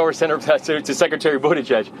 Before I turn it over to Secretary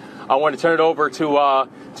Buttigieg, I want to turn it over to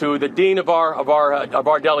the dean of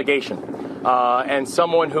our delegation and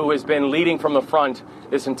someone who has been leading from the front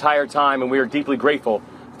this entire time, and we are deeply grateful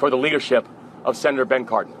for the leadership of Senator Ben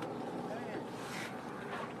Cardin.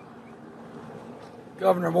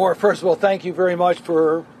 Governor Moore, first of all, thank you very much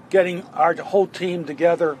for getting our whole team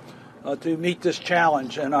together to meet this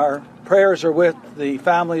challenge. And our prayers are with the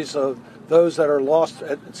families of those that are lost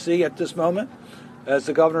at sea at this moment. As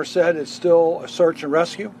the governor said, it's still a search and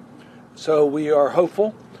rescue. So we are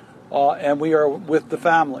hopeful and we are with the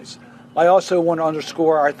families. I also want to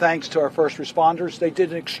underscore our thanks to our first responders. They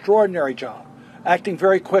did an extraordinary job, acting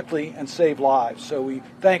very quickly and saved lives. So we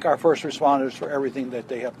thank our first responders for everything that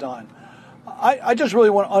they have done. I just really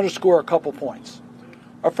want to underscore a couple points.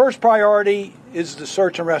 Our first priority is the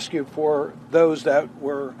search and rescue for those that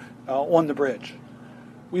were on the bridge.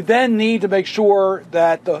 We then need to make sure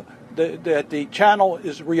that the channel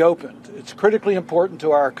is reopened. It's critically important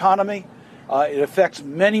to our economy. It affects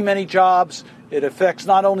many, many jobs. It affects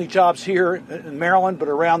not only jobs here in Maryland, but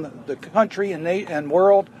around the country and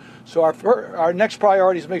world. So our next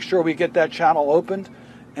priority is to make sure we get that channel opened.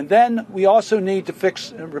 And then we also need to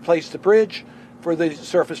fix and replace the bridge for the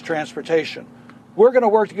surface transportation. We're going to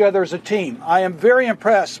work together as a team. I am very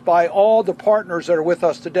impressed by all the partners that are with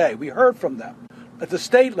us today. We heard from them at the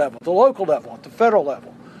state level, the local level, at the federal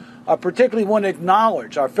level. I particularly want to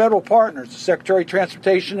acknowledge our federal partners. The Secretary of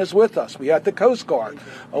Transportation is with us. We have the Coast Guard.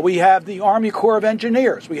 We have the Army Corps of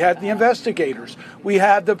Engineers. We have the investigators. We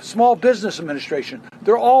have the Small Business Administration.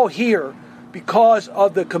 They're all here because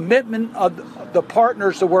of the commitment of the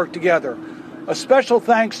partners to work together. A special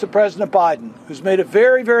thanks to President Biden, who's made it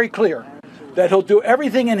very, very clear that he'll do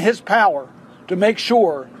everything in his power to make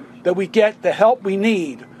sure that we get the help we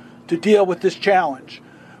need to deal with this challenge.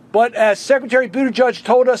 But as Secretary Buttigieg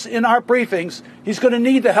told us in our briefings, he's going to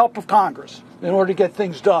need the help of Congress in order to get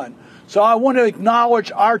things done. So I want to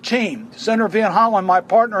acknowledge our team, Senator Van Hollen, my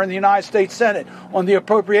partner in the United States Senate on the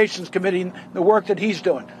Appropriations Committee, the work that he's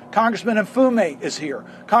doing. Congressman Mfume is here.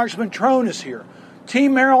 Congressman Trone is here.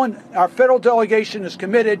 Team Maryland, our federal delegation is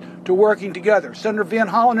committed to working together. Senator Van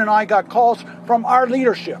Hollen and I got calls from our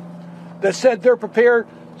leadership that said they're prepared,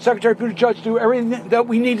 Secretary Buttigieg, to do everything that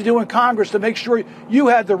we need to do in Congress to make sure you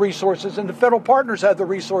have the resources and the federal partners have the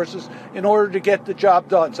resources in order to get the job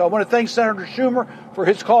done. So I want to thank Senator Schumer for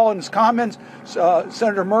his call and his comments.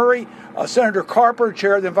 Senator Murray, Senator Carper,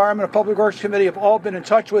 Chair of the Environment and Public Works Committee, have all been in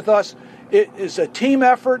touch with us. It is a team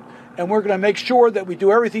effort, and we're going to make sure that we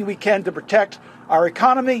do everything we can to protect our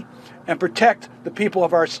economy and protect the people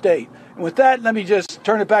of our state. And with that, let me just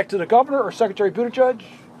turn it back to the governor or Secretary Buttigieg.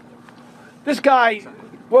 This guy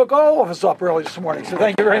woke all of us up early this morning, so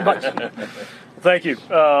thank you very much. Thank you.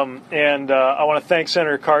 I want to thank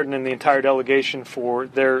Senator Cardin and the entire delegation for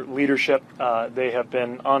their leadership. They have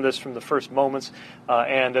been on this from the first moments.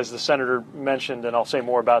 And as the Senator mentioned, and I'll say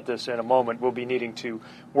more about this in a moment, we'll be needing to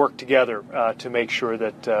work together to make sure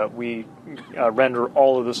that we render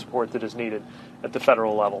all of the support that is needed at the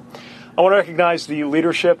federal level. I want to recognize the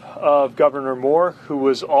leadership of Governor Moore, who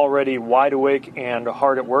was already wide awake and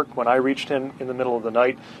hard at work when I reached him in the middle of the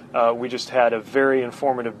night. We just had a very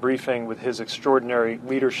informative briefing with his extraordinary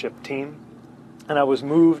leadership team, and I was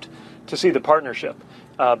moved to see the partnership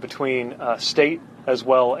between state as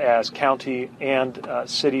well as county and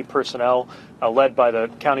city personnel, led by the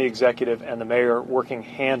county executive and the mayor, working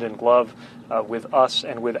hand in glove with us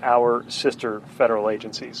and with our sister federal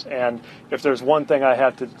agencies. And if there's one thing I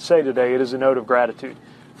have to say today, it is a note of gratitude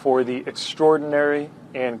for the extraordinary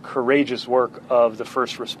and courageous work of the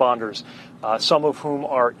first responders, some of whom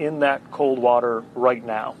are in that cold water right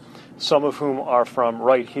now, some of whom are from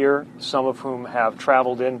right here, some of whom have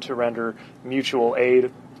traveled in to render mutual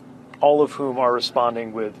aid, all of whom are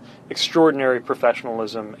responding with extraordinary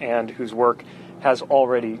professionalism and whose work has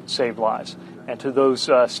already saved lives. And to those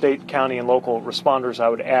state, county, and local responders, I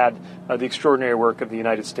would add the extraordinary work of the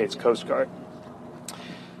United States Coast Guard.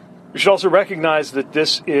 We should also recognize that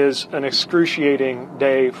this is an excruciating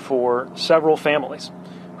day for several families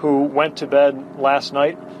who went to bed last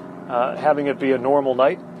night having it be a normal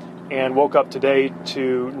night and woke up today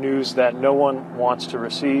to news that no one wants to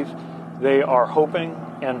receive. They are hoping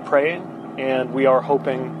and praying, and we are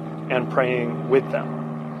hoping and praying with them.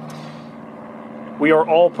 We are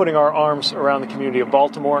all putting our arms around the community of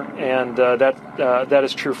Baltimore, and that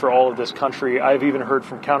is true for all of this country. I've even heard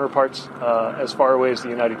from counterparts as far away as the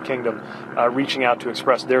United Kingdom reaching out to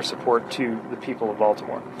express their support to the people of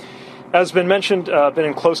Baltimore. As has been mentioned, been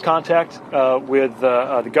in close contact with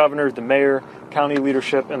the governor, the mayor, county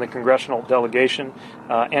leadership, and the congressional delegation.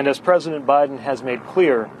 And as President Biden has made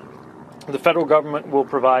clear, the federal government will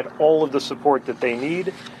provide all of the support that they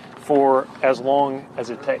need for as long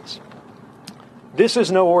as it takes. This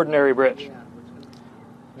is no ordinary bridge.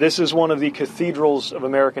 This is one of the cathedrals of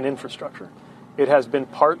American infrastructure. It has been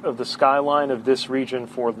part of the skyline of this region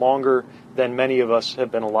for longer than many of us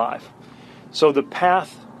have been alive. So the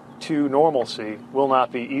path to normalcy will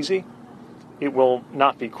not be easy. It will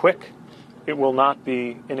not be quick. It will not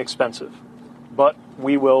be inexpensive. But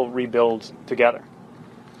we will rebuild together.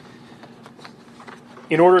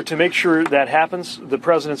 In order to make sure that happens, the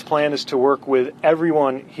President's plan is to work with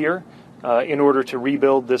everyone here in order to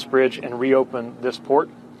rebuild this bridge and reopen this port,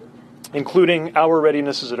 including our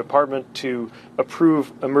readiness as a department to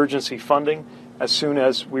approve emergency funding as soon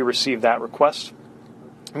as we receive that request.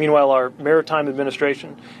 Meanwhile, our Maritime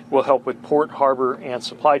Administration will help with port, harbor, and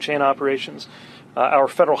supply chain operations. Our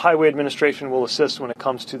Federal Highway Administration will assist when it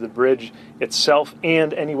comes to the bridge itself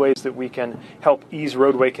and any ways that we can help ease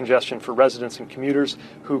roadway congestion for residents and commuters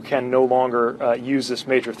who can no longer use this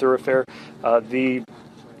major thoroughfare. The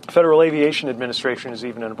Federal Aviation Administration is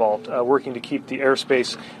even involved, working to keep the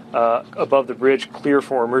airspace above the bridge clear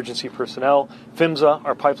for emergency personnel. PHMSA,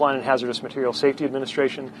 our Pipeline and Hazardous Material Safety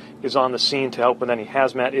Administration, is on the scene to help with any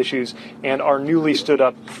hazmat issues. And our newly stood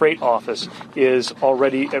up freight office is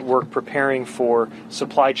already at work preparing for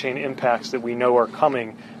supply chain impacts that we know are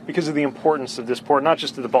coming because of the importance of this port, not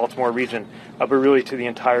just to the Baltimore region, but really to the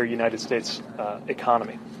entire United States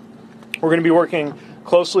economy. We're going to be working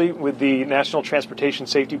closely with the National Transportation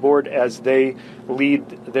Safety Board as they lead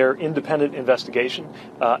their independent investigation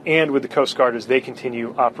and with the Coast Guard as they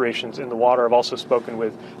continue operations in the water. I've also spoken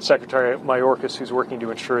with Secretary Mayorkas, who's working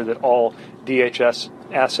to ensure that all DHS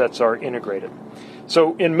assets are integrated.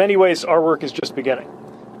 So in many ways, our work is just beginning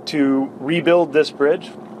to rebuild this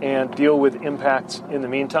bridge and deal with impacts in the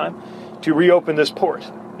meantime, to reopen this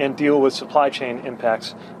port and deal with supply chain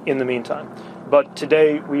impacts in the meantime. But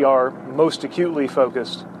today we are most acutely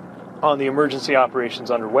focused on the emergency operations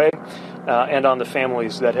underway and on the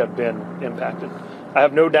families that have been impacted. I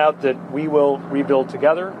have no doubt that we will rebuild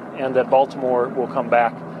together and that Baltimore will come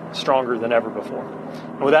back stronger than ever before.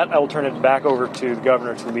 And with that, I will turn it back over to the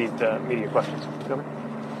governor to lead the media questions.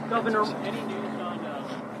 Governor, any news on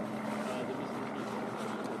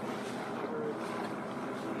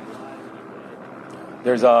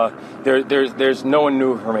There's no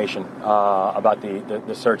new information about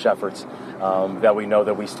the search efforts that we know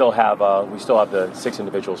that we still have the 6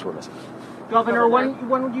 individuals who are missing. Governor,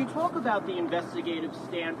 when you talk about the investigative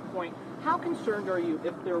standpoint, how concerned are you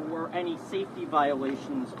if there were any safety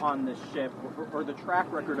violations on this ship or the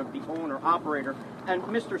track record of the owner-operator? And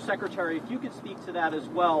Mr. Secretary, if you could speak to that as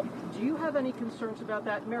well, do you have any concerns about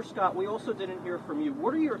that? Mayor Scott, we also didn't hear from you.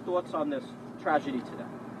 What are your thoughts on this tragedy today?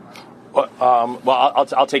 Well,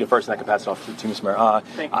 I'll take it first, and I can pass it off to Ms. Mayor.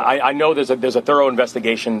 I know there's a thorough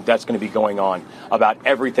investigation that's going to be going on about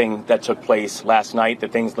everything that took place last night, the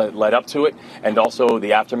things that led up to it, and also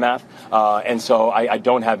the aftermath. And so I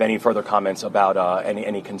don't have any further comments about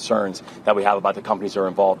any concerns that we have about the companies that are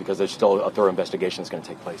involved, because there's still a thorough investigation that's going to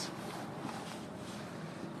take place.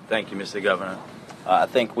 Thank you, Mr. Governor. I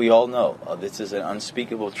think we all know this is an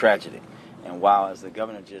unspeakable tragedy. And while, as the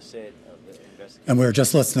governor just said, and we're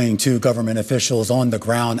just listening to government officials on the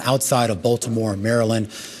ground outside of Baltimore, Maryland,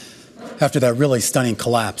 after that really stunning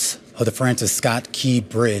collapse of the Francis Scott Key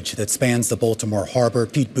Bridge that spans the Baltimore Harbor.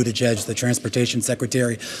 Pete Buttigieg, the Transportation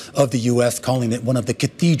Secretary of the U.S., calling it one of the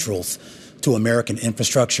cathedrals to American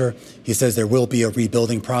infrastructure. He says there will be a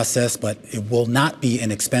rebuilding process, but it will not be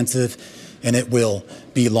inexpensive, and it will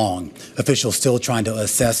be long. Officials still trying to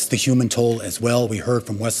assess the human toll as well. We heard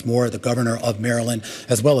from Wes Moore, the governor of Maryland,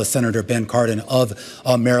 as well as Senator Ben Cardin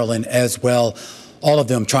of Maryland as well. All of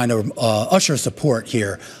them trying to usher support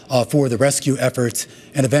here for the rescue efforts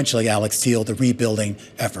and eventually, Alex Teal, the rebuilding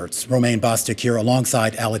efforts. Romaine Bostic here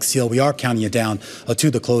alongside Alex Teal. We are counting you down to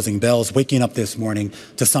the closing bells, waking up this morning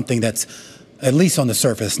to something that's, at least on the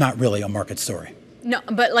surface, not really a market story. No,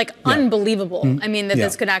 but unbelievable. I mean, that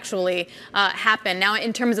this could actually happen. Now,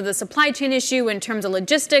 in terms of the supply chain issue, in terms of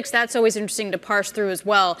logistics, that's always interesting to parse through as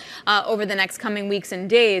well over the next coming weeks and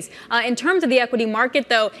days. In terms of the equity market,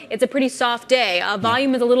 though, it's a pretty soft day.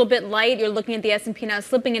 Volume is a little bit light. You're looking at the S&P now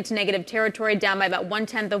slipping into negative territory, down by about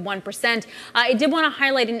 0.1%. I did want to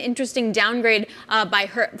highlight an interesting downgrade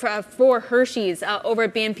for Hershey's over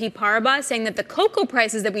at BNP Paribas, saying that the cocoa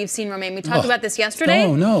prices that we've seen, Romaine, we talked about this yesterday.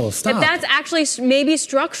 Oh, no, stop. That's actually maybe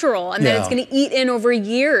structural, and that it's going to eat in over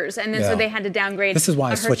years, and then so they had to downgrade. This is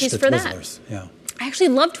why I switched to Twizzlers. I actually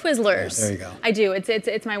love Twizzlers. Yeah, there you go. I do.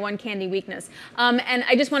 It's my one candy weakness. And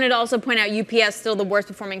I just wanted to also point out UPS still the worst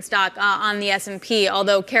performing stock on the S&P.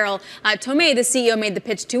 Although Tomé, the CEO, made the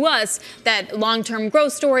pitch to us that long-term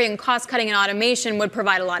growth story and cost cutting and automation would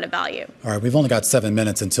provide a lot of value. All right, we've only got 7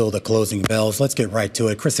 minutes until the closing bells. Let's get right to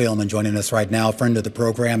it. Chris Ailman joining us right now, friend of the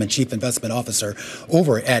program and chief investment officer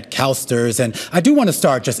over at CalSTRS. And I do want to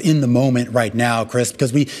start just in the moment right now, Chris,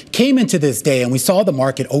 because we came into this day and we saw the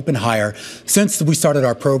market open higher since we started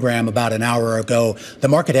our program about an hour ago. The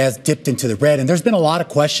market has dipped into the red, and there's been a lot of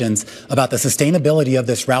questions about the sustainability of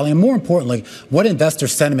this rally, and more importantly, what investor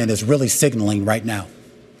sentiment is really signaling right now.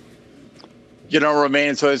 You know, Romaine,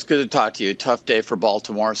 it's always good to talk to you. Tough day for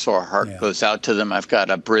Baltimore, so our heart goes out to them. I've got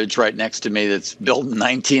a bridge right next to me that's built in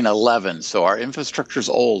 1911, so our infrastructure's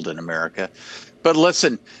old in America. But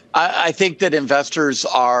listen, I think that investors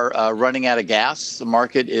are running out of gas. The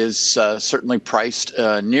market is certainly priced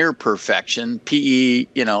near perfection. PE,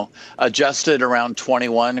 adjusted around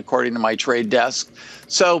 21, according to my trade desk.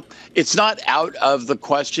 So it's not out of the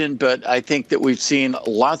question, but I think that we've seen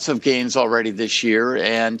lots of gains already this year,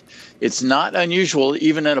 and it's not unusual,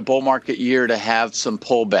 even in a bull market year, to have some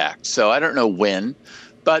pullback. So I don't know when,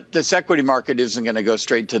 but this equity market isn't going to go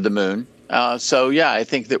straight to the moon. I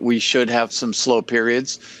think that we should have some slow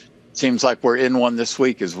periods. Seems like we're in one this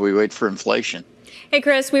week as we wait for inflation. Hey,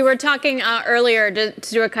 Chris, we were talking earlier to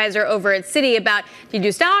Stuart Kaiser over at Citi about, do you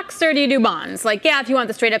do stocks or do you do bonds? If you want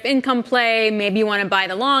the straight up income play, maybe you want to buy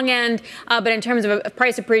the long end. But in terms of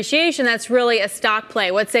price appreciation, that's really a stock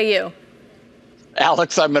play. What say you?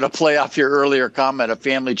 Alex, I'm going to play off your earlier comment, a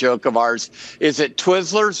family joke of ours. Is it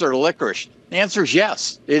Twizzlers or licorice? The answer is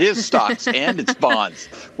yes. It is stocks and it's bonds.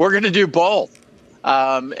 We're going to do both.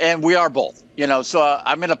 And we are both. So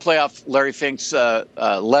I'm going to play off Larry Fink's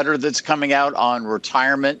letter that's coming out on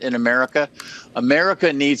retirement in America.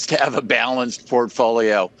 America needs to have a balanced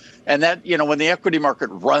portfolio. And that, when the equity market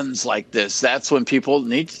runs like this, that's when people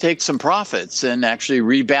need to take some profits and actually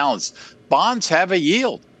rebalance. Bonds have a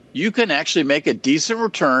yield. You can actually make a decent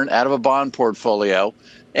return out of a bond portfolio.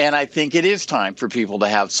 And I think it is time for people to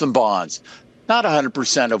have some bonds. Not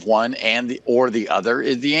 100% of one or the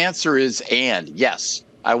other. The answer is and. Yes,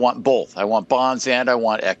 I want both. I want bonds and I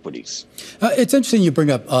want equities. It's interesting you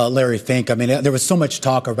bring up Larry Fink. I mean, there was so much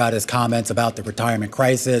talk about his comments about the retirement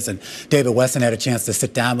crisis, and David Wesson had a chance to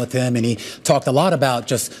sit down with him, and he talked a lot about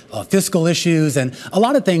just fiscal issues and a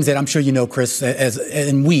lot of things that I'm sure you know, Chris,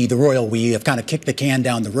 and we, the royal we, have kind of kicked the can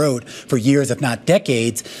down the road for years, if not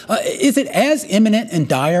decades. Is it as imminent and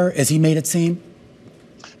dire as he made it seem?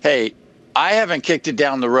 Hey, I haven't kicked it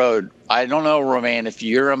down the road. I don't know, Romaine, if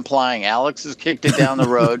you're implying Alex has kicked it down the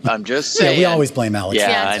road. I'm just saying. Yeah, we always blame Alex.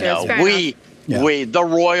 Yeah, I know. We, the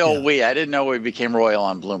royal we. I didn't know we became royal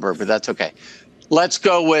on Bloomberg, but that's okay. Let's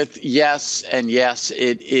go with yes, and yes,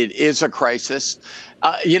 it is a crisis.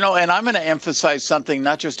 And I'm going to emphasize something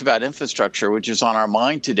not just about infrastructure, which is on our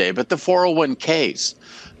mind today, but the 401ks.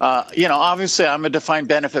 Obviously, I'm a defined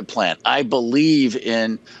benefit plan. I believe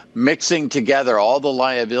in mixing together all the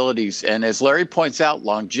liabilities. And as Larry points out,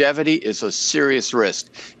 longevity is a serious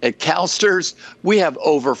risk. At CalSTRS, we have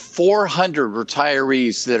over 400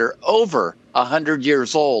 retirees that are over 100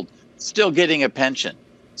 years old, still getting a pension.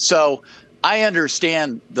 So I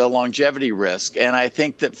understand the longevity risk, and I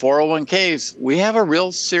think that 401ks, we have a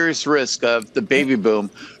real serious risk of the baby boom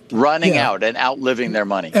running out and outliving their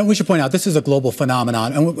money. And we should point out, this is a global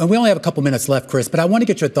phenomenon. And we only have a couple minutes left, Chris, but I want to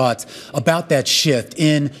get your thoughts about that shift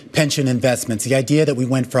in pension investments, the idea that we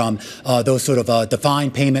went from those sort of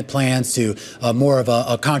defined payment plans to more of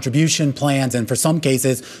a contribution plans, and for some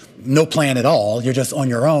cases, no plan at all. You're just on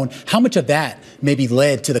your own. How much of that maybe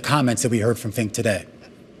led to the comments that we heard from Fink today?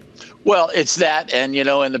 Well, it's that, and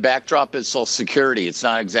in the backdrop is Social Security. It's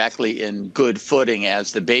not exactly in good footing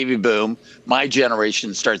as the baby boom, my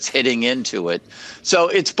generation, starts hitting into it. So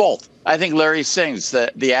it's both. I think Larry sings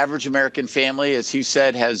that the average American family, as he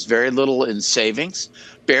said, has very little in savings,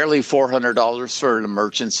 barely $400 for an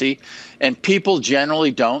emergency, and people generally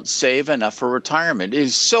don't save enough for retirement. It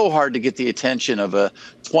is so hard to get the attention of a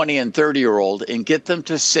 20 and 30-year-old and get them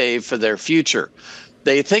to save for their future.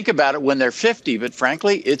 They think about it when they're 50, but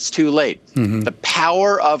frankly, it's too late. Mm-hmm. The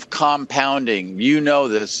power of compounding, you know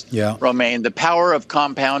this, Romaine, the power of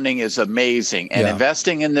compounding is amazing. And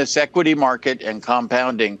investing in this equity market and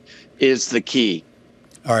compounding is the key.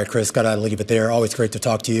 All right, Chris, got to leave it there. Always great to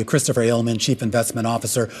talk to you. Christopher Ailman, Chief Investment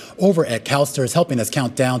Officer over at CalSTRS, helping us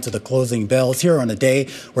count down to the closing bells here on a day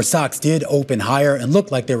where stocks did open higher and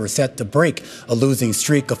looked like they were set to break a losing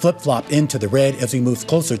streak, a flip-flop into the red as we move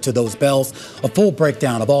closer to those bells. A full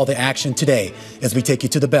breakdown of all the action today as we take you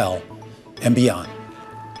to the bell and beyond.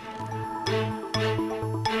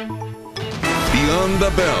 Beyond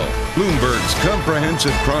the Bell, Bloomberg's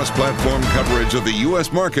comprehensive cross-platform coverage of the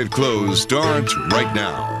U.S. market close starts right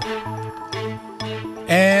now.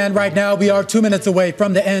 And right now, we are 2 minutes away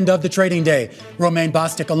from the end of the trading day. Romaine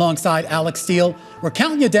Bostick alongside Alex Steele. We're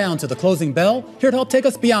counting you down to the closing bell, here to help take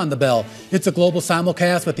us beyond the bell. It's a global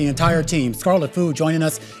simulcast with the entire team. Scarlet Fu joining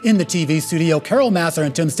us in the TV studio, Carol Masser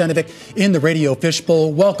and Tim Stenovic in the radio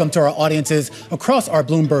fishbowl. Welcome to our audiences across our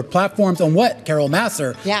Bloomberg platforms on what, Carol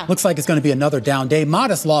Masser, looks like it's going to be another down day.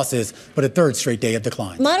 Modest losses, but a third straight day of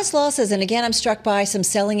decline. Modest losses, and again, I'm struck by some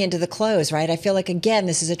selling into the close, right? I feel like, again,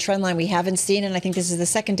 this is a trend line we haven't seen, and I think this is the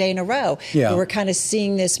second day in a row where we're kind of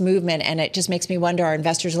seeing this movement, and it just makes me wonder, are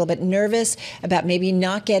investors a little bit nervous about maybe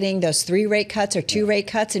not getting those 3 rate cuts or 2 rate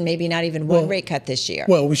cuts and maybe not even 1 rate cut this year?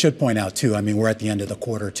 Well, we should point out, too, I mean, we're at the end of the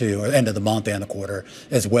quarter, too, or end of the month and the quarter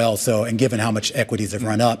as well. So, and given how much equities have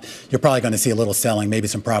run up, you're probably going to see a little selling, maybe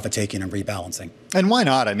some profit taking and rebalancing. And why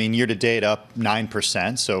not? I mean, year to date up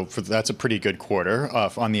 9%. So that's a pretty good quarter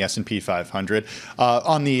on the S&P 500.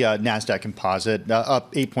 On the NASDAQ composite,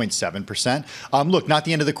 up 8.7%. Look, not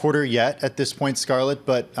the end of the quarter yet at this point, Scarlett,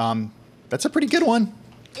 but that's a pretty good one.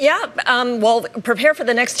 Yeah, well, prepare for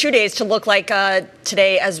the next 2 days to look like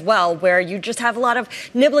today as well, where you just have a lot of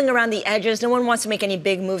nibbling around the edges. No one wants to make any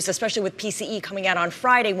big moves, especially with PCE coming out on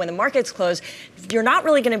Friday when the markets close. You're not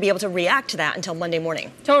really going to be able to react to that until Monday morning.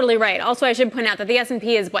 Totally right. Also, I should point out that the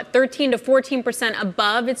S&P is, 13 to 14%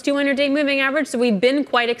 above its 200-day moving average, so we've been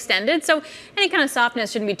quite extended. So any kind of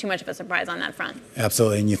softness shouldn't be too much of a surprise on that front.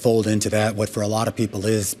 Absolutely, and you fold into that what for a lot of people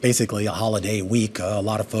is basically a holiday week. A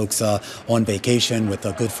lot of folks on vacation with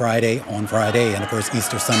a Good Friday on Friday, and of course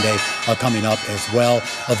Easter Sunday coming up as well.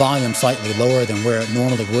 A volume slightly lower than where it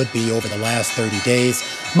normally would be over the last 30 days.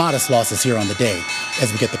 Modest losses here on the day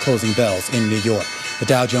as we get the closing bells in New York. The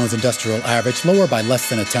Dow Jones Industrial Average lower by less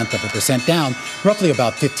than 0.1%, down roughly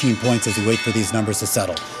about 15 points as we wait for these numbers to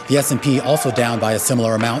settle. The S&P also down by a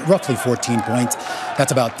similar amount, roughly 14 points.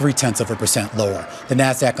 That's about 0.3% lower. The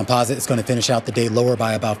NASDAQ composite is going to finish out the day lower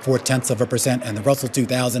by about 0.4%, and the Russell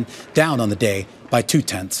 2000 down on the day by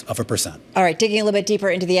 0.2%. All right, digging a little bit deeper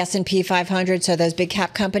into the S&P 500. So those big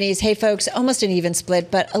cap companies, hey, folks, almost an even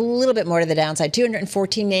split, but a little bit more to the downside.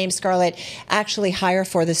 214 names, Scarlett, actually higher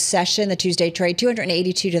for the session, the Tuesday trade,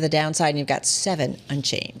 282 to the downside, and you've got 7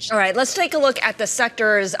 unchanged. All right, let's take a look at the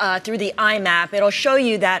sectors through the IMAP. It'll show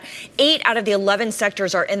you that that. 8 out of the 11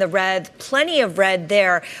 sectors are in the red, plenty of red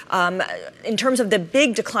there. In terms of the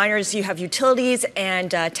big decliners, you have utilities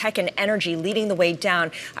and tech and energy leading the way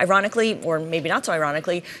down. Ironically, or maybe not so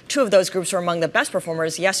ironically, 2 of those groups were among the best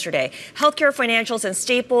performers yesterday. Healthcare, financials, and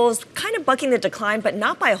staples kind of bucking the decline, but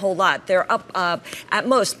not by a whole lot. They're up at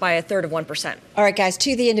most by a third of 1%. All right, guys,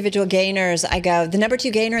 to the individual gainers, I go. The number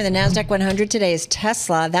 2 gainer in the NASDAQ 100 today is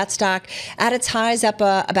Tesla. That stock at its highs up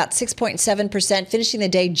about 6.7%, finishing the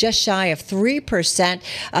day just shy of 3%.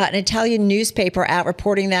 An Italian newspaper out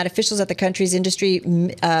reporting that officials at the country's industry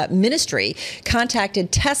ministry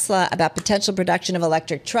contacted Tesla about potential production of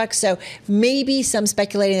electric trucks. So maybe some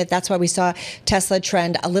speculating that that's why we saw Tesla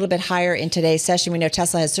trend a little bit higher in today's session. We know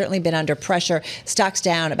Tesla has certainly been under pressure. Stocks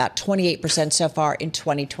down about 28% so far in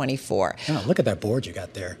 2024. Oh, look at that board you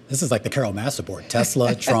got there. This is like the Carol Master board.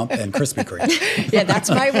 Tesla, Trump, and Krispy Kreme. Yeah, that's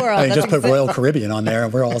my world. I mean, just put Royal Caribbean on there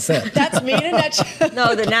and we're all set. That's me in a nutshell.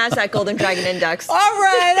 No, the NASDAQ Golden Dragon Index. All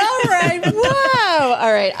right. Whoa.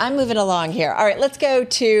 All right, I'm moving along here. All right, let's go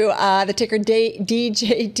to the ticker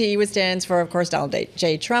DJT, which stands for, of course, Donald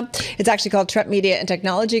J. Trump. It's actually called Trump Media and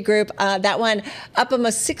Technology Group. That one up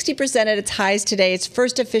almost 60% at its highs today. Its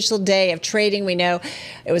first official day of trading. We know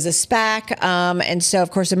it was a SPAC, and so,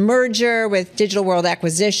 of course, a merger with Digital World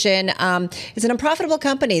Acquisition. It's an unprofitable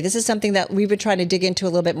company. This is something that we've been trying to dig into a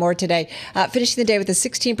little bit more today. Finishing the day with a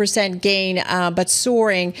 16% gain, but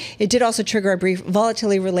soaring. It did also trigger a brief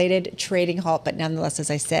volatility-related trading halt, but nonetheless,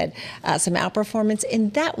 as I said, some outperformance in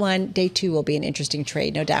that one. Day 2 will be an interesting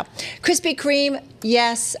trade, no doubt. Krispy Kreme,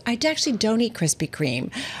 yes, I actually don't eat Krispy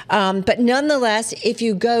Kreme, but nonetheless, if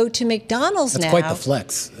you go to McDonald's That's now, quite the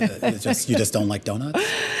flex. You just don't like donuts?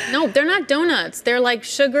 No, they're not donuts. They're like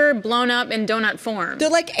sugar blown up in donut form. They're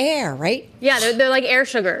like air, right? Yeah, they're like air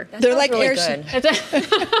sugar. They're like really air good.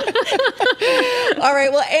 All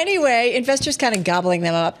right. Well, anyway, investors kind of gobbling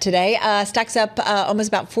them up today. Stocks up almost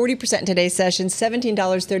about 40% in today's session,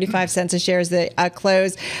 $17.35 a share is the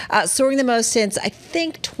close. Soaring the most since, I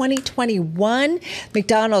think, 2021.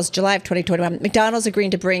 McDonald's, July of 2021. McDonald's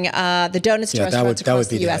agreeing to bring the donuts to restaurants across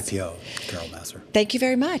the U.S. That would be the IPO, Carol Master. Thank you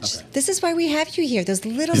very much. Okay. This is why we have you here. Those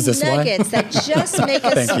little nuggets that just make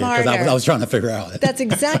us smarter. Thank you, I was trying to figure out. That's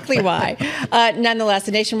exactly why. Nonetheless,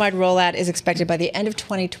 the nationwide rollout is expected by the end of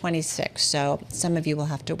 2026. So some of you will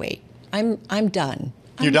have to wait. I'm done.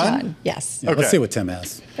 You're done? Yes. Yeah, okay. Let's see what Tim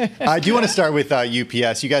has. I do want to start with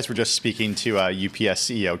UPS. You guys were just speaking to UPS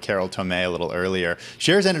CEO Carol Tomé a little earlier.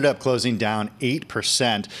 Shares ended up closing down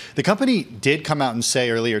 8%. The company did come out and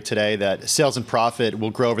say earlier today that sales and profit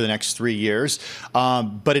will grow over the next 3 years,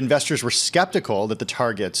 but investors were skeptical that the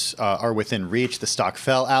targets are within reach. The stock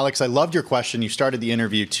fell. Alex, I loved your question. You started the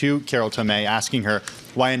interview to Carol Tomé asking her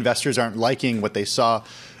why investors aren't liking what they saw.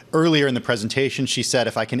 Earlier in the presentation, she said,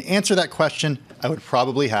 if I can answer that question, I would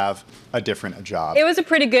probably have a different job. It was a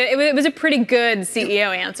pretty good. It was a pretty good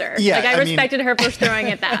CEO answer. Yeah, like I respected her for throwing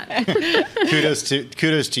at that.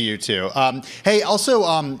 kudos to you too. Hey,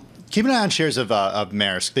 also. Keep an eye on shares of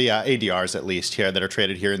Maersk, the ADRs at least here that are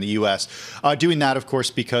traded here in the U.S. Doing that, of course,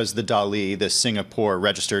 because the Dali, the Singapore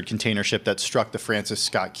registered container ship that struck the Francis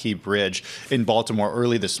Scott Key Bridge in Baltimore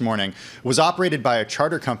early this morning, was operated by a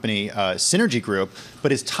charter company, Synergy Group,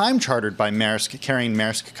 but is time chartered by Maersk, carrying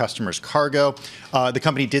Maersk customers' cargo. The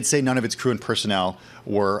company did say none of its crew and personnel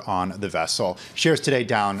were on the vessel. Shares today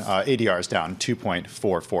down, ADRs down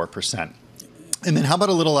 2.44%. And then how about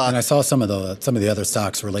a little? And I saw some of the other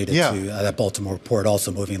stocks related to that Baltimore port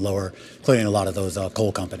also moving lower, including a lot of those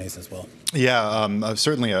coal companies as well. Yeah,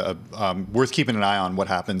 certainly worth keeping an eye on what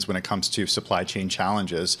happens when it comes to supply chain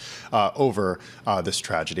challenges over this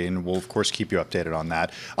tragedy, and we'll of course keep you updated on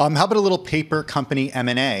that. How about a little paper company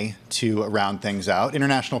M&A to round things out?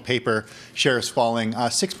 International Paper shares falling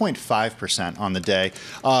 6.5% on the day.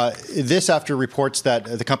 This after reports that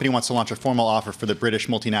the company wants to launch a formal offer for the British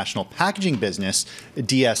multinational packaging business,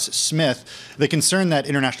 DS Smith. The concern that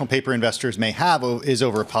International Paper investors may have is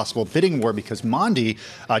over a possible bidding war because Mondi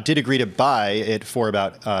did agree to buy it for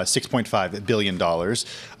about $6.5 billion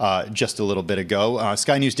just a little bit ago.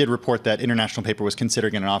 Sky News did report that International Paper was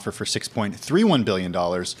considering an offer for $6.31 billion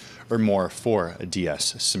or more for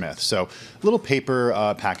DS Smith. So a little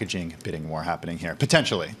paper packaging bidding war happening here,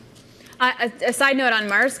 potentially. A side note on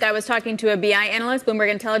Maersk, I was talking to a BI analyst,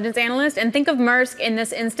 Bloomberg Intelligence analyst, and think of Maersk in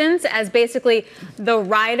this instance as basically the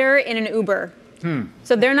rider in an Uber.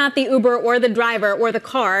 So they're not the Uber or the driver or the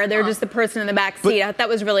car. They're just the person in the back seat. I thought that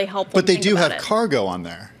was really helpful. But they do have cargo on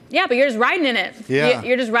there. Yeah, but you're just riding in it. Yeah.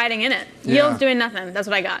 You're just riding in it. Yield's doing nothing. That's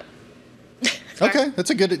what I got. Okay, that's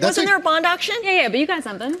a good. Wasn't there a bond auction? Yeah, but you got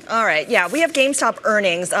something. All right, yeah, we have GameStop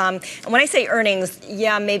earnings. And when I say earnings,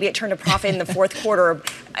 yeah, maybe it turned a profit in the fourth quarter.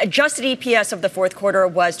 Adjusted EPS of the fourth quarter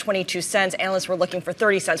was 22 cents. Analysts were looking for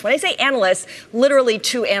 30 cents. When I say analysts, literally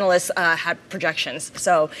 2 analysts had projections.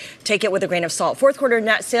 So take it with a grain of salt. Fourth quarter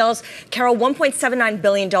net sales, Carol, $1.79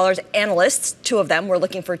 billion. Analysts, 2 of them, were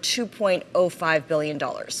looking for $2.05 billion.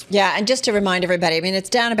 Yeah, and just to remind everybody, I mean, it's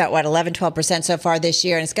down about, 11, 12% so far this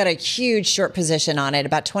year, and it's got a huge short position on it.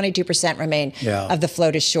 About 22% remain of the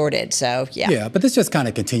float is shorted. So, Yeah, but this just kind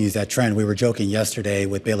of continues that trend. We were joking yesterday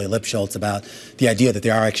with Bailey Lipschultz about the idea that they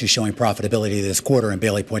are actually showing profitability this quarter, and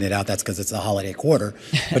Bailey pointed out that's because it's a holiday quarter.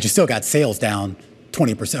 But you still got sales down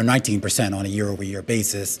 20% or 19% on a year-over-year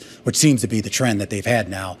basis, which seems to be the trend that they've had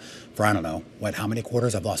now for, I don't know, how many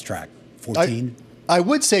quarters? I've lost track. 14? I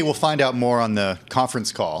would say we'll find out more on the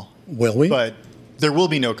conference call. Will we? But there will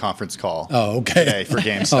be no conference call today for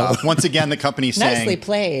GameStop. Once again, the company's saying nicely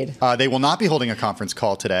played. They will not be holding a conference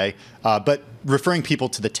call today, but referring people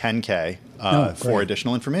to the 10K for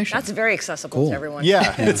additional information. That's very accessible to everyone.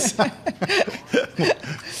 Yeah. So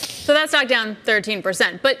that stock down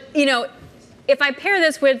 13%. But, if I pair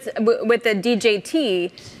this with the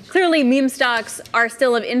DJT, clearly meme stocks are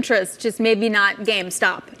still of interest, just maybe not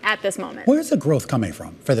GameStop at this moment. Where's the growth coming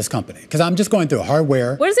from for this company? Because I'm just going through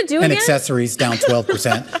hardware what does it do and again? accessories down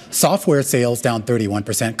 12%, software sales down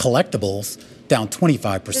 31%, collectibles down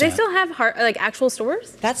 25%. Do they still have actual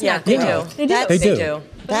stores? That's not growth. They do. They do.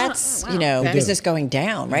 That's, They business do. going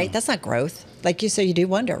down, right? That's not growth. Like you say, you do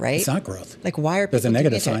wonder, right? It's not growth. Like, why are people There's a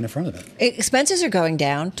negative doing sign it? in front of it. Expenses are going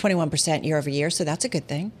down 21% year over year, so that's a good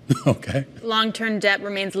thing. Okay. Long-term debt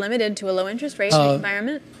remains limited to a low interest rate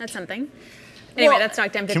environment. That's something. Anyway, that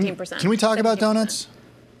stock down 15%. Can we talk about donuts?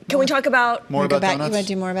 Can we talk about more about donuts? You want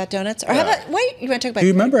to do more about donuts? Or how about, wait, you want to talk about Do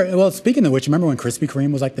you remember, well, speaking of which, remember when Krispy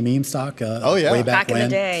Kreme was like the meme stock? Way back in when? the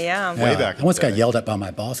day, yeah. Way back. I once got yelled at by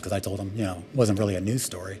my boss because I told him, it wasn't really a news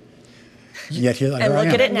story. Yet here And look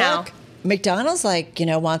at it now. Look, McDonald's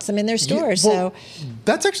wants them in their stores. So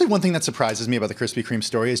that's actually one thing that surprises me about the Krispy Kreme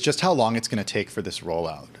story is just how long it's going to take for this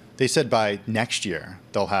rollout. They said by next year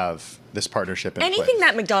they'll have this partnership in Anything place.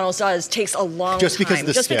 that McDonald's does takes a long Just time. because of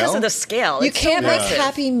the Just because scale? of the scale. you It's can't so make massive.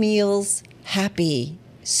 Happy Meals happy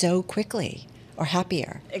so quickly or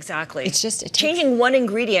happier. Exactly. It's just changing one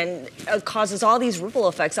ingredient causes all these ripple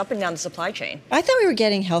effects up and down the supply chain. I thought we were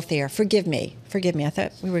getting healthier. Forgive me. I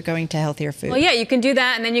thought we were going to healthier food. Well, yeah, you can do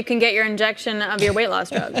that, and then you can get your injection of your weight loss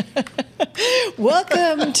drug.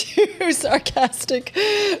 Welcome to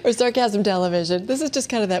Sarcasm Television. This is just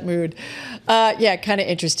kind of that mood. Kind of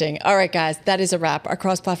interesting. All right, guys, that is a wrap. Our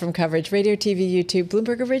cross-platform coverage, radio, TV, YouTube,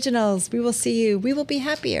 Bloomberg Originals. We will see you. We will be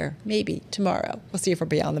happier, maybe, tomorrow. We'll see you for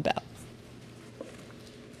Beyond the Bell.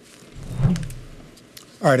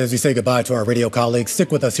 All right, as we say goodbye to our radio colleagues,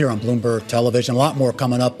 stick with us here on Bloomberg Television. A lot more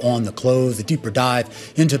coming up on the close, a deeper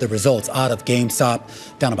dive into the results out of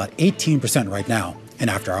GameStop, down about 18% right now in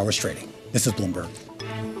after-hours trading. This is Bloomberg.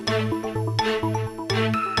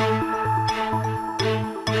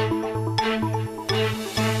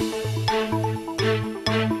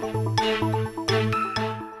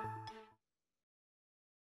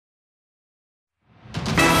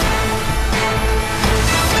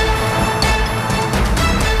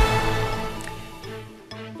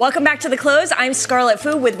 Welcome back to The Close. I'm Scarlett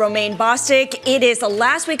Fu with Romaine Bostick. It is the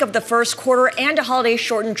last week of the first quarter and a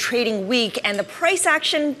holiday-shortened trading week, and the price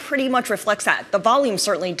action pretty much reflects that. The volume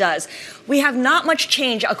certainly does. We have not much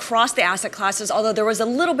change across the asset classes, although there was a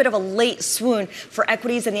little bit of a late swoon for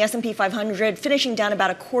equities in the S&P 500, finishing down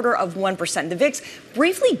about 0.25%. The VIX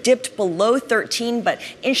briefly dipped below 13, but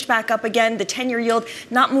inched back up again. The 10-year yield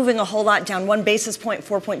not moving a whole lot, down 1 basis point,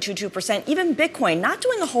 4.22%. Even Bitcoin not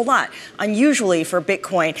doing a whole lot, unusually for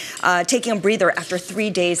Bitcoin, taking a breather after 3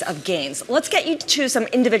 days of gains. Let's get you to some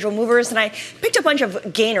individual movers, and I picked a bunch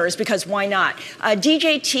of gainers because why not?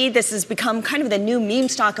 DJT, this has become kind of the new meme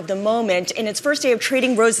stock of the moment. In its first day of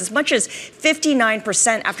trading, rose as much as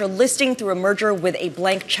 59% after listing through a merger with a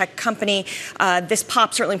blank check company. This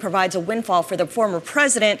pop certainly provides a windfall for the former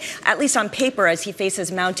president, at least on paper, as he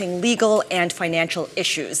faces mounting legal and financial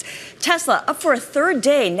issues. Tesla up for a third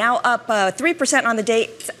day, now up 3% on the day.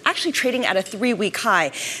 It's actually trading at a 3-week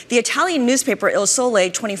high. The Italian newspaper Il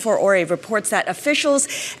Sole 24 Ore reports that officials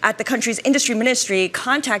at the country's industry ministry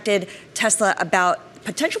contacted Tesla about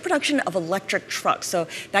potential production of electric trucks, so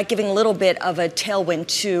that giving a little bit of a tailwind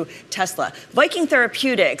to Tesla. Viking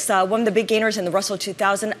Therapeutics, one of the big gainers in the Russell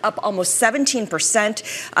 2000, up almost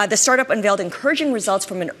 17%. The startup unveiled encouraging results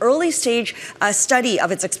from an early-stage study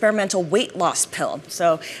of its experimental weight loss pill.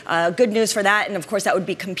 So good news for that, and of course that would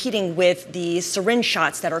be competing with the syringe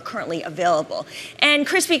shots that are currently available. And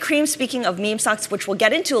Krispy Kreme, speaking of meme stocks, which we'll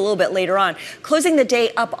get into a little bit later on, closing the day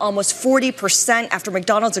up almost 40% after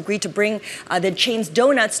McDonald's agreed to bring the chain's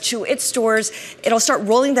donuts to its stores. It'll start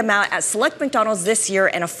rolling them out at select McDonald's this year,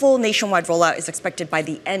 and a full nationwide rollout is expected by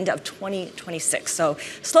the end of 2026. So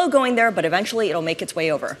slow going there, but eventually it'll make its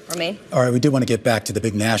way over. Romain? All right, we do want to get back to the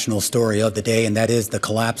big national story of the day, and that is the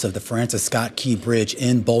collapse of the Francis Scott Key Bridge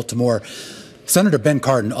in Baltimore. Senator Ben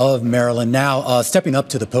Cardin of Maryland now stepping up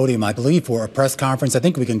to the podium, I believe, for a press conference. I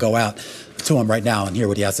think we can go out to him right now and hear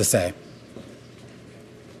what he has to say.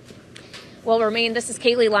 Well, Romain, this is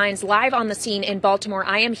Kaylee Lyons live on the scene in Baltimore.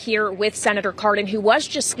 I am here with Senator Cardin, who was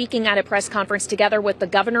just speaking at a press conference together with the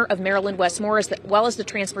governor of Maryland, Wes Moore, as well as the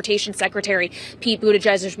transportation secretary, Pete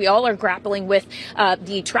Buttigieg, as we all are grappling with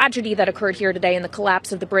the tragedy that occurred here today and the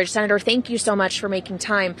collapse of the bridge. Senator, thank you so much for making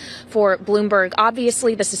time for Bloomberg.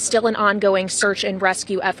 Obviously, this is still an ongoing search and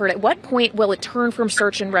rescue effort. At what point will it turn from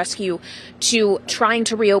search and rescue to trying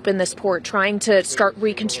to reopen this port, trying to start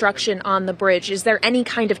reconstruction on the bridge? Is there any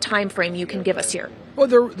kind of time frame you can give us here? Well,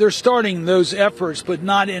 they're starting those efforts, but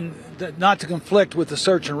not to conflict with the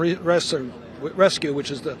search and rescue, which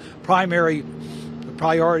is the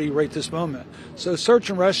priority right this moment. So search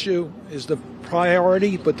and rescue is the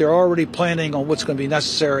priority, but they're already planning on what's going to be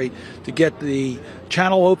necessary to get the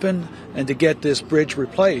channel open and to get this bridge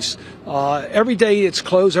replaced. Every day it's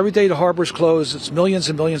closed. Every day the harbor's closed. It's millions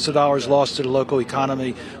and millions of dollars lost to the local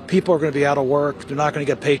economy. People are going to be out of work. They're not going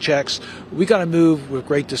to get paychecks. We got to move with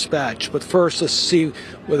great dispatch. But first, let's see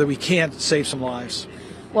whether we can't save some lives.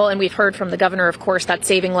 Well, and we've heard from the governor, of course, that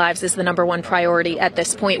saving lives is the #1 priority at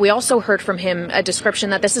this point. We also heard from him a description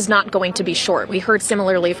that this is not going to be short. We heard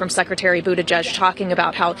similarly from Secretary Buttigieg talking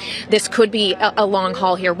about how this could be a long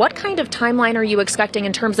haul here. What kind of timeline are you expecting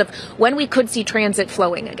in terms of when we could see transit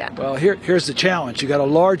flowing again? Well, here's the challenge. You got a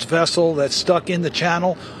large vessel that's stuck in the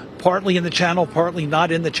channel, partly in the channel, partly not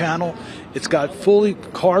in the channel. It's got fully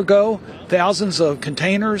cargo, thousands of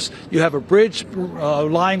containers. You have a bridge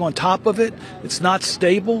lying on top of it. It's not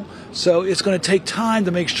stable. So it's going to take time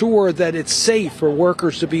to make sure that it's safe for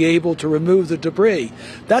workers to be able to remove the debris.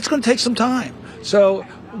 That's going to take some time. So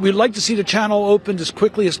we'd like to see the channel opened as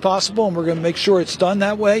quickly as possible, and we're going to make sure it's done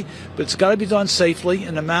that way. But it's got to be done safely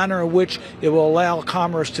in a manner in which it will allow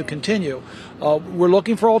commerce to continue. We're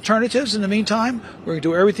looking for alternatives in the meantime. We're going to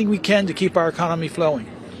do everything we can to keep our economy flowing.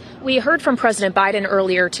 We heard from President Biden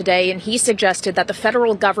earlier today, and he suggested that the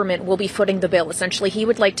federal government will be footing the bill. Essentially, he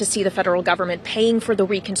would like to see the federal government paying for the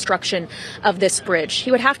reconstruction of this bridge.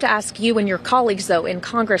 He would have to ask you and your colleagues, though, in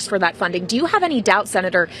Congress for that funding. Do you have any doubt,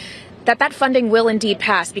 Senator, that funding will indeed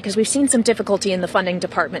pass? Because we've seen some difficulty in the funding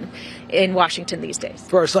department in Washington these days.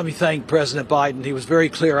 First, let me thank President Biden. He was very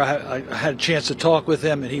clear. I had a chance to talk with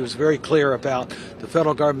him, and he was very clear about the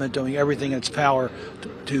federal government doing everything in its power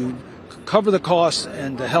to cover the costs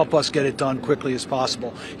and to help us get it done quickly as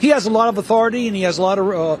possible. He has a lot of authority and he has a lot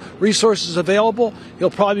of resources available.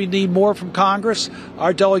 He'll probably need more from Congress.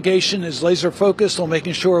 Our delegation is laser focused on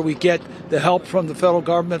making sure we get the help from the federal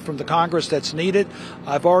government, from the Congress that's needed.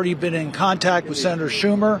 I've already been in contact with Senator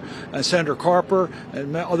Schumer and Senator Carper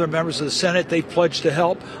and other members of the Senate. They've pledged to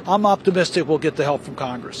help. I'm optimistic we'll get the help from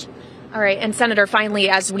Congress. All right. And Senator, finally,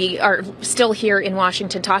 as we are still here in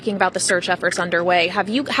Washington talking about the search efforts underway, have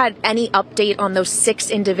you had any update on those 6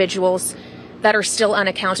 individuals that are still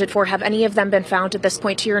unaccounted for? Have any of them been found at this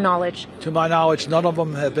point, to your knowledge? To my knowledge, none of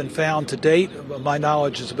them have been found to date. My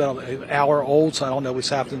knowledge is about an hour old, so I don't know what's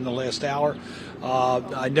happened in the last hour.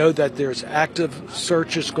 I know that there's active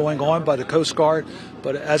searches going on by the Coast Guard,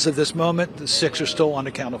 but as of this moment, the 6 are still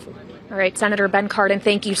unaccounted for. All right, Senator Ben Cardin,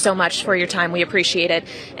 thank you so much for your time. We appreciate it.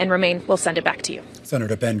 And Romain, we'll send it back to you.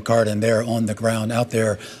 Senator Ben Cardin there on the ground out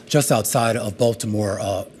there just outside of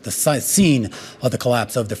Baltimore, the scene of the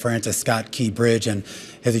collapse of the Francis Scott Key Bridge. And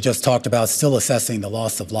as he just talked about, still assessing the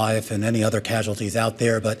loss of life and any other casualties out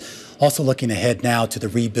there, but also looking ahead now to the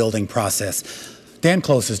rebuilding process. Dan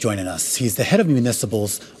Close is joining us. He's the head of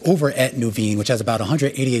municipals over at Nuveen, which has about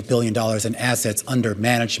 $188 billion in assets under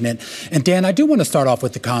management. And Dan, I do want to start off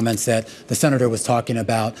with the comments that the senator was talking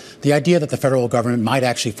about, the idea that the federal government might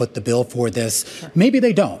actually foot the bill for this. Sure. Maybe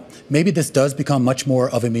they don't. Maybe this does become much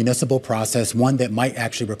more of a municipal process, one that might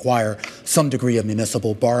actually require some degree of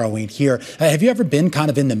municipal borrowing here. Have you ever been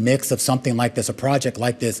kind of in the mix of something like this, a project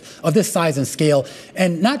like this, of this size and scale,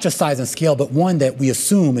 and not just size and scale, but one that we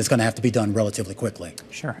assume is going to have to be done relatively quickly? quickly.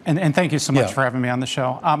 Sure. And thank you so much for having me on the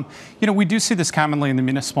show. We do see this commonly in the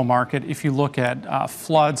municipal market. If you look at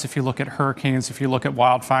floods, if you look at hurricanes, if you look at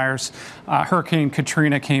wildfires, Hurricane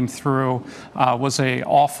Katrina came through, was a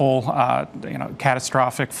awful,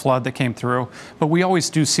 catastrophic flood that came through. But we always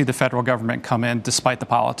do see the federal government come in despite the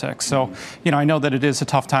politics. So, I know that it is a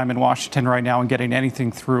tough time in Washington right now, and getting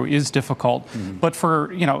anything through is difficult. But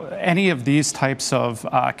for, any of these types of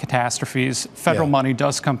catastrophes, federal money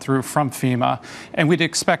does come through from FEMA, and we'd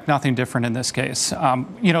expect nothing different in this case.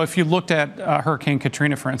 If you looked at Hurricane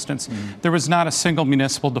Katrina, for instance, there was not a single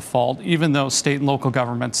municipal default, even though state and local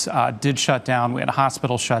governments did shut down. We had a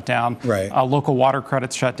hospital shut down, local water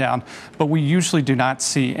credits shut down, but we usually do not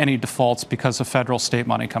see any defaults because of federal state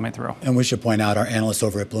money coming through. And we should point out, our analysts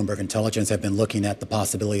over at Bloomberg Intelligence have been looking at the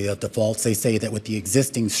possibility of defaults. They say that with the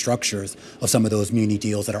existing structures of some of those muni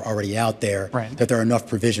deals that are already out there, that there are enough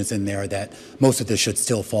provisions in there that most of this should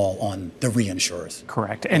still fall on the reinsurers.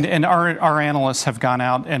 Correct. And our analysts have gone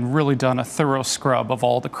out and really done a thorough scrub of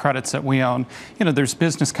all the credits that we own. There's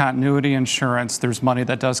business continuity insurance. There's money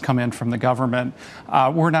that does come in from the government.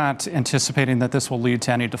 We're not anticipating that this will lead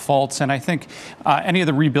to any defaults. And I think any of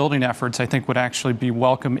the rebuilding efforts, I think, would actually be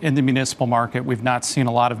welcome in the municipal market. We've not seen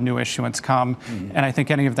a lot of new issuance come. And I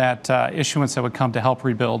think any of that issuance that would come to help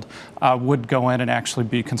rebuild would go in and actually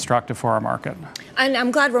be constructive for our market. And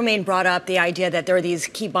I'm glad Romain brought up the idea that there are these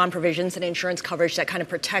key bond provisions and insurance coverage that kind of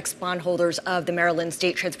protects bondholders of the Maryland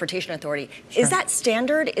State Transportation Authority. Is that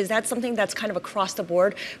standard? Is that something that's kind of across the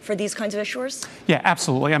board for these kinds of issuers? Yeah,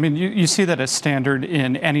 absolutely. I mean, you see that as standard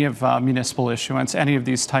in any of municipal issuance. Any of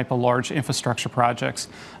these type of large infrastructure projects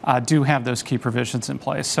do have those key provisions in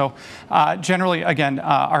place. So generally, again,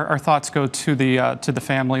 our thoughts go to the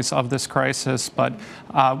families of this crisis, but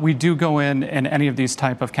we do go in any of these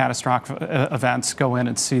type of catastrophic events, go in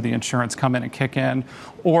and see the insurance come in and kick in.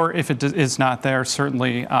 Or if it is not there,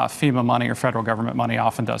 certainly FEMA money or federal government money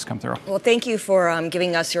often does come through. Well, thank you for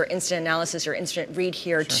giving us your instant analysis, your instant read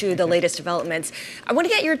here to the latest developments. I want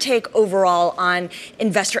to get your take overall on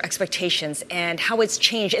investor expectations and how it's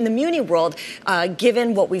changed in the muni world,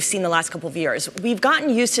 given what we've seen the last couple of years. We've gotten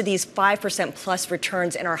used to these 5% plus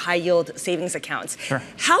returns in our high yield savings accounts.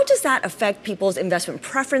 How does that affect people's investment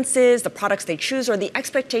preferences, the products they choose, or the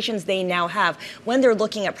expectations they now have when they're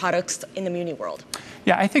looking at products in the muni world?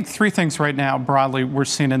 Yeah, I think three things right now broadly we're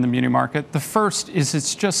seeing in the muni market. The first is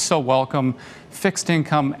it's just so welcome. Fixed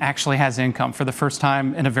income actually has income for the first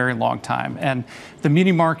time in a very long time. And the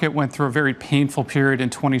muni market went through a very painful period in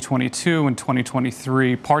 2022 and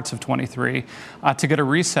 2023, parts of 23, to get a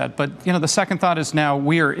reset. But, the second thought is now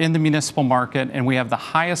we are in the municipal market and we have the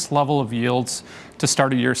highest level of yields to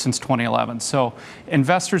start a year since 2011. So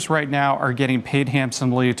investors right now are getting paid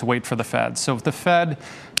handsomely to wait for the Fed. So if the Fed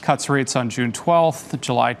cuts rates on June 12th,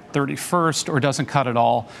 July 31st, or doesn't cut at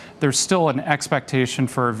all, there's still an expectation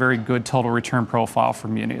for a very good total return profile for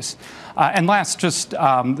munis. And last, just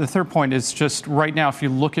the third point is just right now, if you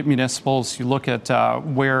look at municipals, you look at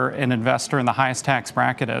where an investor in the highest tax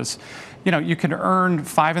bracket is, you can earn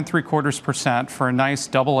 5.75% for a nice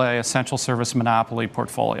AA essential service monopoly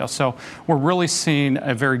portfolio. So we're really seeing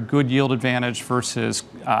a very good yield advantage versus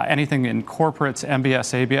anything in corporates,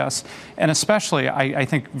 MBS, ABS, and especially I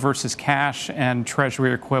think versus cash and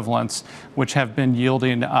treasury equivalents, which have been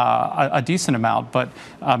yielding a decent amount, but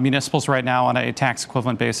municipals right now on a tax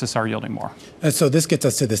equivalent basis are yielding more. And so this gets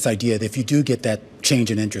us to this idea that if you do get that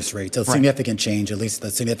change in interest rates, a significant change, at least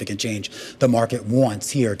the significant change the market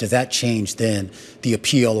wants here, does that change then the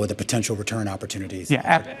appeal or the potential return opportunities? Yeah,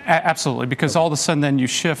 absolutely, because all of a sudden then you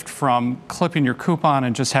shift from clipping your coupon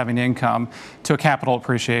and just having income to a capital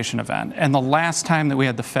appreciation event. And the last time that we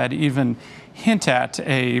had the Fed even hint at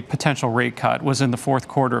a potential rate cut was in the fourth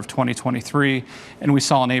quarter of 2023, and we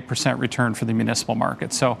saw an 8% return for the municipal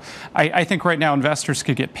market. So I think right now investors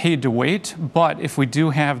could get paid to wait, but if we do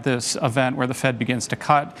have this event where the Fed begins to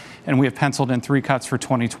cut, and we have penciled in 3 cuts for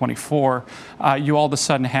 2024, you all of a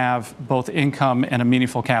sudden have both income and a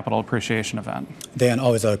meaningful capital appreciation event. Dan,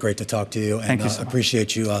 always great to talk to you, and Thank you so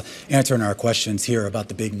appreciate you answering our questions here about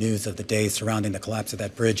the big news of the day surrounding the collapse of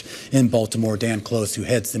that bridge in Baltimore. Dan Close, who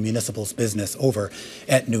heads the municipals business over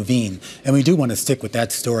at Nuveen. And we do want to stick with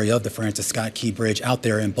that story of the Francis Scott Key Bridge out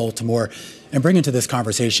there in Baltimore and bring into this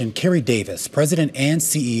conversation Cary Davis, President and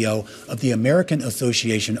CEO of the American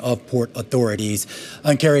Association of Port Authorities.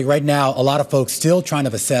 And Cary, right now, a lot of folks still trying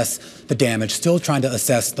to assess the damage, still trying to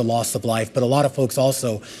assess the loss of life, but a lot of folks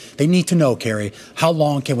also, they need to know, Cary, how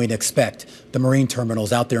long can we expect the marine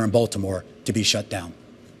terminals out there in Baltimore to be shut down?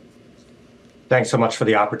 Thanks so much for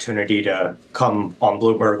the opportunity to come on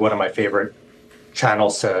Bloomberg, one of my favorite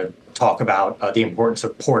channels to talk about the importance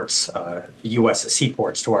of ports, U.S.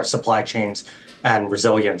 seaports, to our supply chains and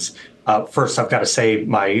resilience. First, I've got to say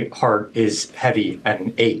my heart is heavy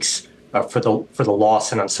and aches for the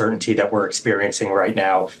loss and uncertainty that we're experiencing right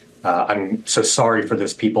now. I'm so sorry for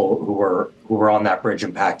those people who were on that bridge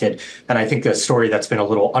impacted. And I think the story that's been a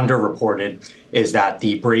little underreported is that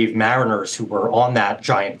the brave mariners who were on that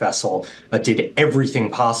giant vessel did everything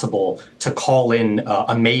possible to call in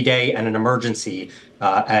a mayday and an emergency,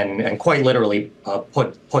 and quite literally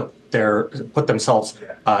put themselves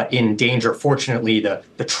in danger. Fortunately,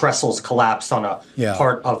 the trestles collapsed on a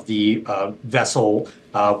part of the vessel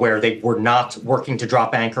where they were not working to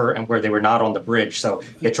drop anchor and where they were not on the bridge. So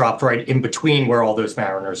it dropped right in between where all those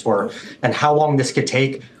mariners were. And how long this could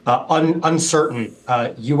take, uncertain.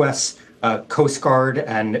 U.S. Coast Guard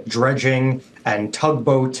and dredging and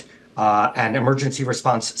tugboat and emergency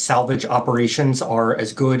response salvage operations are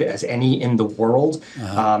as good as any in the world.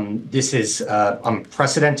 This is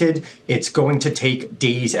unprecedented. It's going to take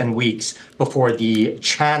days and weeks before the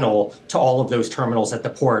channel to all of those terminals at the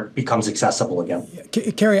port becomes accessible again.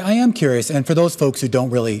 Cary, I am curious, and for those folks who don't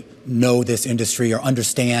really know this industry or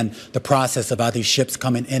understand the process of how these ships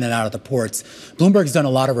coming in and out of the ports, Bloomberg's done a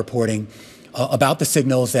lot of reporting about the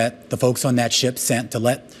signals that the folks on that ship sent to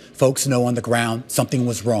let folks know on the ground something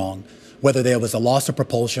was wrong, whether there was a loss of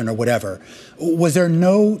propulsion or whatever. Was there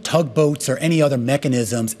no tugboats or any other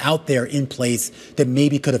mechanisms out there in place that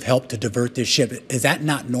maybe could have helped to divert this ship? Is that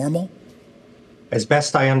not normal? As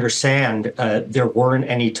best I understand, there weren't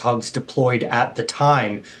any tugs deployed at the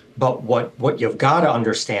time. But what you've got to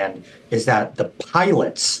understand is that the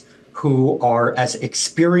pilots, who are as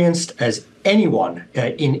experienced as anyone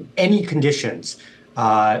in any conditions,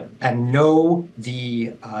 and know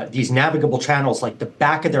these navigable channels like the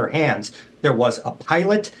back of their hands. There was a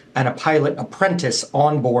pilot and a pilot apprentice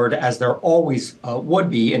on board, as there always would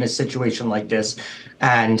be in a situation like this.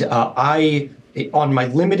 And I, on my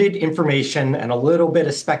limited information and a little bit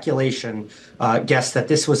of speculation, guess that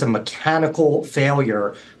this was a mechanical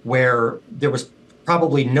failure where there was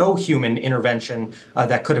probably no human intervention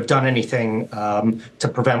that could have done anything to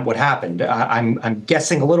prevent what happened. I'm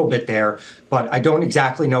guessing a little bit there, but I don't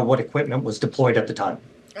exactly know what equipment was deployed at the time.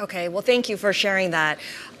 Okay, well, thank you for sharing that.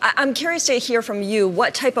 I'm curious to hear from you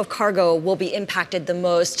what type of cargo will be impacted the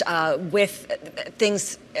most with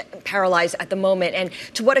things paralyzed at the moment, and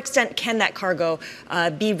to what extent can that cargo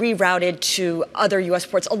be rerouted to other U.S.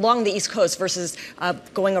 ports along the East Coast versus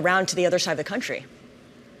going around to the other side of the country?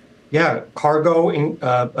 Yeah, cargo,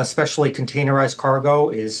 especially containerized cargo,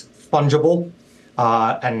 is fungible.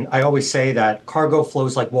 And I always say that cargo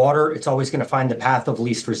flows like water. It's always going to find the path of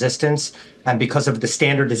least resistance. And because of the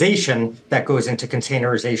standardization that goes into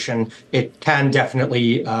containerization, it can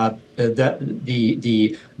definitely,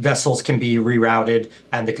 the vessels can be rerouted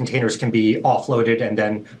and the containers can be offloaded and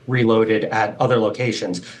then reloaded at other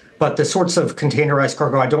locations. But the sorts of containerized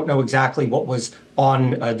cargo, I don't know exactly what was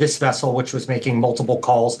on this vessel, which was making multiple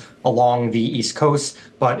calls along the East Coast,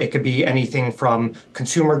 but it could be anything from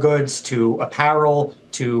consumer goods to apparel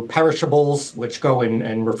to perishables, which go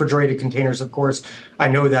in refrigerated containers, of course. I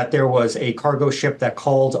know that there was a cargo ship that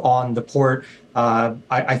called on the port,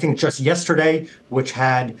 I think just yesterday, which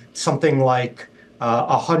had something like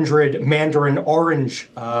 100 Mandarin orange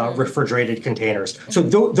refrigerated containers. So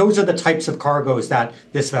those are the types of cargoes that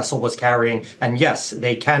this vessel was carrying. And yes,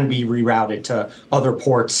 they can be rerouted to other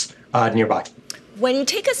ports nearby. When you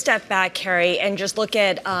take a step back, Cary, and just look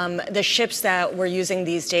at the ships that we're using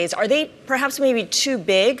these days, are they perhaps maybe too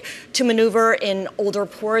big to maneuver in older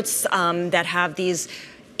ports that have these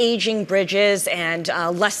aging bridges and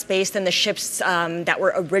less space than the ships that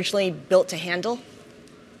were originally built to handle?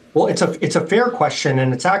 Well, it's a fair question,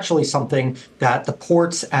 and it's actually something that the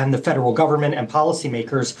ports and the federal government and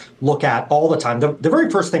policymakers look at all the time. The very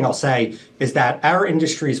first thing I'll say is that our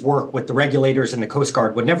industry's work with the regulators and the Coast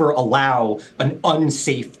Guard would never allow an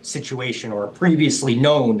unsafe situation or a previously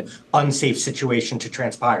known unsafe situation to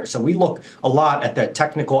transpire. So we look a lot at the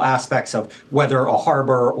technical aspects of whether a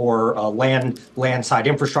harbor or a landside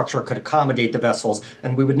infrastructure could accommodate the vessels,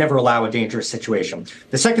 and we would never allow a dangerous situation.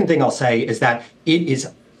 The second thing I'll say is that it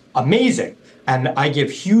is amazing, and I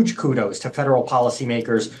give huge kudos to federal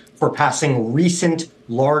policymakers for passing recent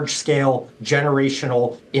large-scale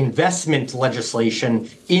generational investment legislation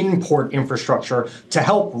in port infrastructure to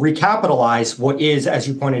help recapitalize what is, as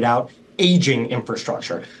you pointed out, aging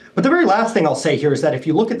infrastructure. But the very last thing I'll say here is that if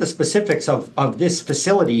you look at the specifics of this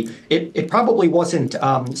facility, it probably wasn't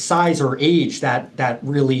size or age that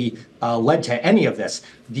really led to any of this.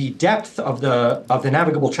 The depth of the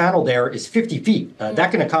navigable channel there is 50 feet.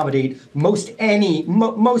 That can accommodate most any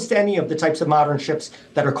of the types of modern ships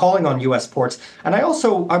that are calling on U.S. ports. And I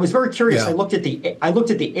was very curious. I looked at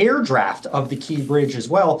the air draft of the Key Bridge as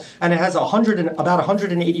well, and it has about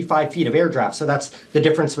 185 feet of air draft. So that's the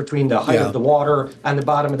difference between the height of the water and the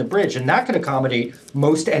bottom of the bridge, and that can accommodate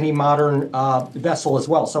most any modern vessel as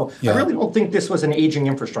well. So I really don't think this was an aging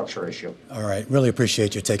infrastructure issue. All right, really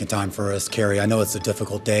appreciate you taking time for us, Cary. I know it's a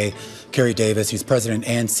difficult day. Cary Davis, he's president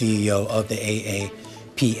and CEO of the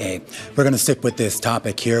AAPA. We're going to stick with this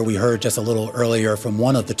topic here. We heard just a little earlier from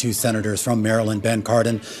one of the two senators from Maryland, Ben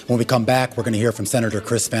Cardin. When we come back, we're going to hear from Senator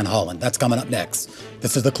Chris Van Hollen. That's coming up next.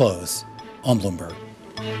 This is The Close on Bloomberg.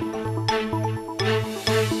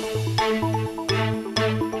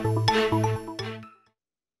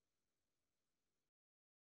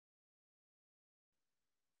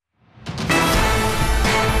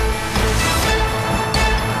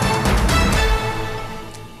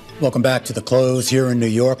 Welcome back to The Close here in New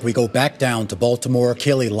York. We go back down to Baltimore.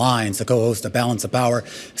 Kayleigh Lyons, the co-host of Balance of Power,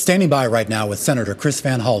 standing by right now with Senator Chris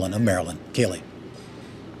Van Hollen of Maryland. Kayleigh.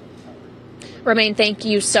 Romaine, thank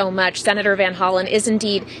you so much. Senator Van Hollen is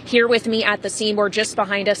indeed here with me at the scene. We're just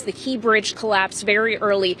behind us. The Key Bridge collapsed very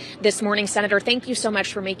early this morning. Senator, thank you so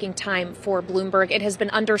much for making time for Bloomberg. It has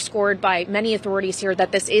been underscored by many authorities here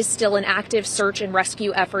that this is still an active search and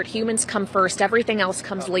rescue effort. Humans come first. Everything else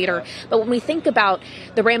comes later. But when we think about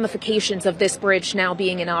the ramifications of this bridge now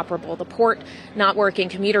being inoperable, the port not working,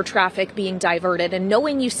 commuter traffic being diverted, and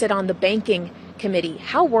knowing you sit on the banking committee,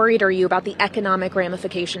 how worried are you about the economic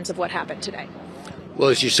ramifications of what happened today? Well,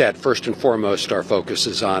 as you said, first and foremost, our focus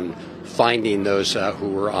is on finding those who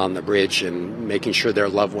were on the bridge and making sure their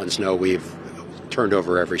loved ones know we've turned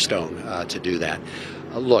over every stone to do that.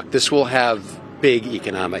 Look, this will have big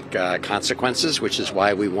economic consequences, which is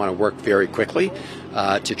why we want to work very quickly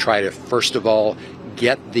to try to, first of all,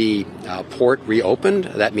 get the port reopened.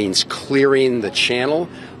 That means clearing the channel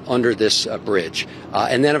under this bridge.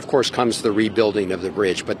 And then, of course, comes the rebuilding of the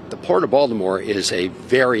bridge. But the Port of Baltimore is a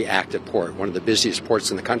very active port, one of the busiest ports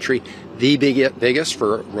in the country, the biggest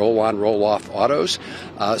for roll-on, roll-off autos.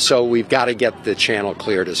 So we've got to get the channel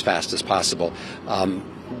cleared as fast as possible. A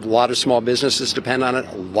lot of small businesses depend on it.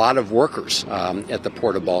 A lot of workers at the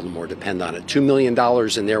Port of Baltimore depend on it. $2 million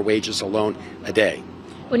in their wages alone a day.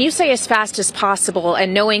 When you say as fast as possible,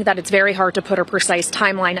 and knowing that it's very hard to put a precise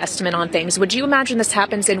timeline estimate on things, would you imagine this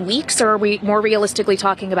happens in weeks, or are we more realistically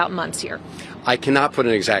talking about months here? I cannot put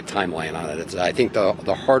an exact timeline on it. I think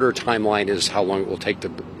the harder timeline is how long it will take to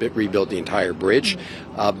rebuild the entire bridge.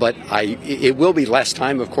 But it will be less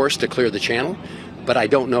time, of course, to clear the channel. But I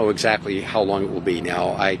don't know exactly how long it will be.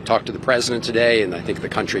 Now, I talked to the president today, and I think the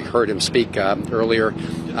country heard him speak earlier.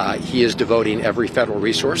 He is devoting every federal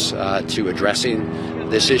resource to addressing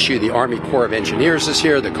this issue. The Army Corps of Engineers is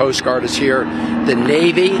here. The Coast Guard is here. The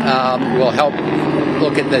Navy will help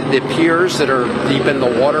look at the piers that are deep in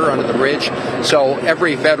the water under the bridge. So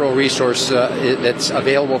every federal resource that's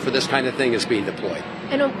available for this kind of thing is being deployed.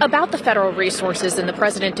 And about the federal resources, and the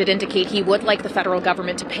president did indicate he would like the federal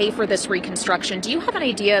government to pay for this reconstruction. Do you have an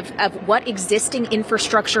idea of what existing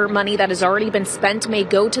infrastructure money that has already been spent may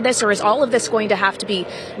go to this, or is all of this going to have to be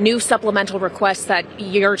new supplemental requests that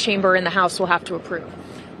your chamber in the House will have to approve?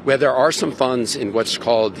 Well, there are some funds in what's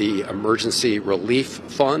called the Emergency Relief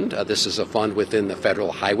Fund. This is a fund within the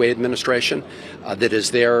Federal Highway Administration that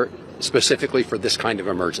is there specifically for this kind of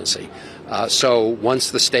emergency. So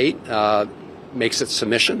once the state makes its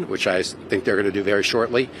submission, which I think they're going to do very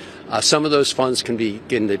shortly, some of those funds can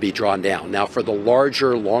begin to be drawn down. Now, for the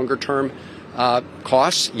larger, longer-term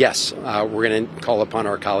costs, yes, we're going to call upon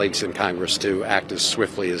our colleagues in Congress to act as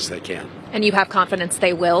swiftly as they can. And you have confidence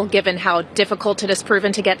they will, given how difficult it has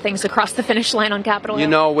proven to get things across the finish line on Capitol Hill? You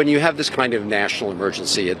know, when you have this kind of national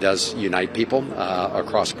emergency, it does unite people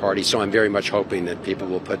across parties. So I'm very much hoping that people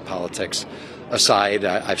will put politics aside.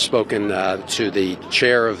 I've spoken to the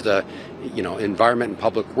chair of the Environment and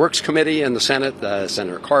Public Works Committee in the Senate,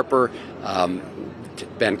 Senator Carper.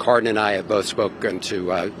 Ben Cardin and I have both spoken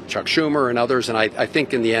to Chuck Schumer and others, and I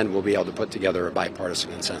think in the end we'll be able to put together a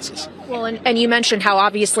bipartisan consensus. Well, and you mentioned how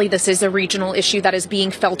obviously this is a regional issue that is being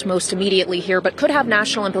felt most immediately here, but could have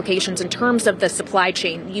national implications in terms of the supply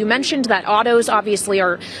chain. You mentioned that autos obviously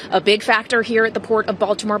are a big factor here at the Port of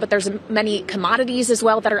Baltimore, but there's many commodities as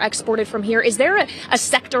well that are exported from here. Is there a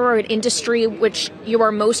sector or an industry which you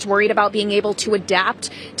are most worried about being able to adapt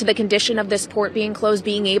to the condition of this port being closed,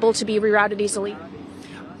 being able to be rerouted easily?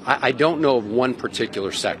 I don't know of one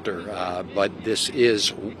particular sector, but this is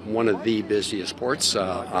one of the busiest ports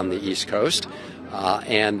on the East Coast.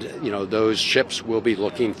 And, those ships will be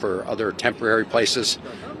looking for other temporary places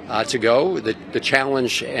to go. The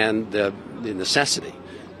challenge and the necessity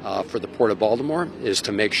for the Port of Baltimore is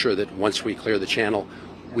to make sure that once we clear the channel,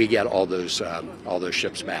 we get all those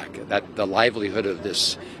ships back. That the livelihood of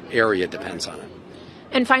this area depends on it.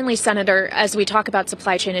 And finally, Senator, as we talk about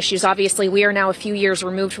supply chain issues, obviously we are now a few years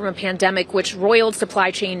removed from a pandemic which roiled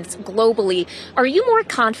supply chains globally. Are you more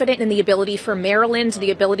confident in the ability for Maryland,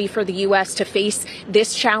 the ability for the U.S. to face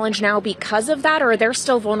this challenge now because of that, or are there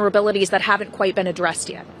still vulnerabilities that haven't quite been addressed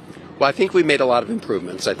yet? Well, I think we made a lot of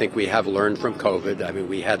improvements. I think we have learned from COVID. I mean,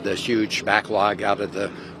 we had this huge backlog out at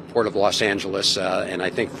the Port of Los Angeles, and I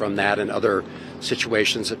think from that and other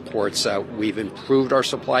situations at ports, we've improved our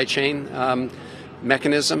supply chain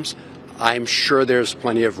mechanisms. I'm sure there's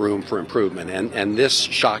plenty of room for improvement, and this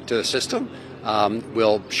shock to the system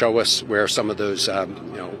will show us where some of those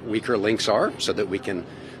weaker links are, so that we can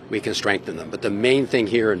strengthen them. But the main thing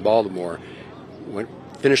here in Baltimore,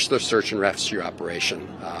 finish the search and rescue operation,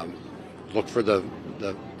 look for the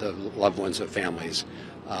loved ones of families,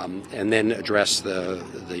 and then address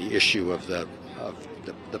the issue of the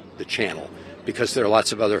channel, because there are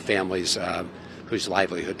lots of other families whose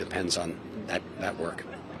livelihood depends on that work.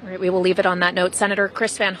 All right, we will leave it on that note. Senator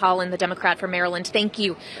Chris Van Hollen, the Democrat from Maryland, thank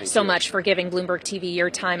you so much for giving Bloomberg TV your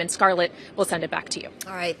time. And Scarlett, we'll send it back to you.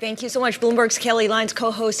 All right, thank you so much. Bloomberg's Kelly Lyons,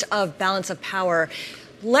 co-host of Balance of Power.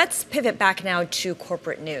 Let's pivot back now to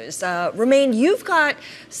corporate news. Romain, you've got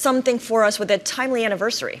something for us with a timely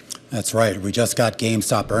anniversary. That's right. We just got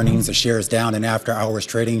GameStop earnings. The shares down in after-hours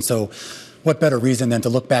trading. So what better reason than to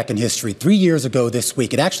look back in history? 3 years ago this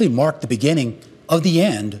week, it actually marked the beginning of the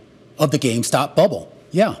end of the GameStop bubble.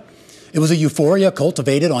 Yeah. It was a euphoria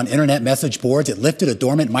cultivated on internet message boards. It lifted a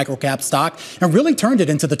dormant microcap stock and really turned it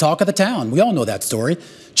into the talk of the town. We all know that story.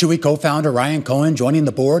 Chewy co-founder Ryan Cohen joining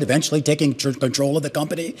the board, eventually taking control of the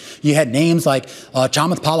company. You had names like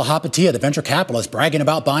Chamath Palihapitiya, the venture capitalist, bragging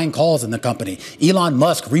about buying calls in the company. Elon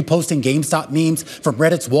Musk reposting GameStop memes from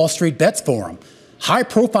Reddit's Wall Street Bets forum.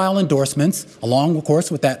 High-profile endorsements, along, of course,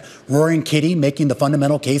 with that roaring kitty making the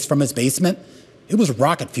fundamental case from his basement. It was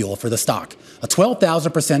rocket fuel for the stock. A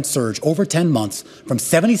 12,000% surge over 10 months from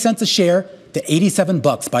 70 cents a share to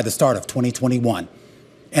 $87 by the start of 2021.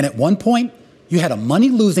 And at one point, you had a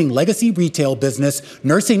money-losing legacy retail business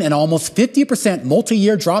nursing an almost 50%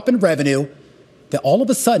 multi-year drop in revenue that all of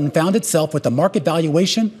a sudden found itself with a market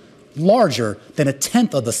valuation larger than a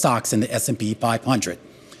tenth of the stocks in the S&P 500.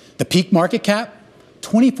 The peak market cap,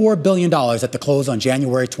 $24 billion at the close on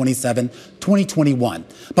January 27, 2021.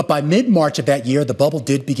 But by mid-March of that year, the bubble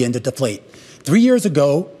did begin to deflate. 3 years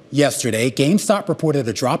ago, yesterday, GameStop reported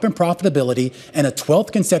a drop in profitability and a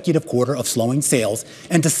 12th consecutive quarter of slowing sales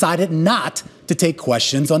and decided not to take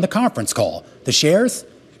questions on the conference call. The shares,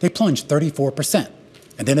 they plunged 34%.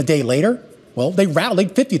 And then a day later, well, they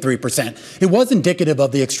rallied 53%. It was indicative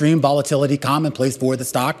of the extreme volatility commonplace for the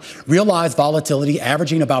stock. Realized volatility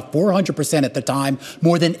averaging about 400% at the time,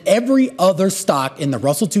 more than every other stock in the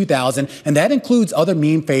Russell 2000, and that includes other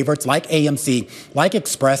meme favorites like AMC, like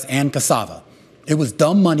Express, and Cassava. It was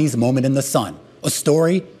dumb money's moment in the sun, a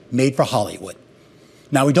story made for Hollywood.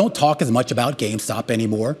 Now, we don't talk as much about GameStop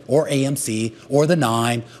anymore, or AMC, or the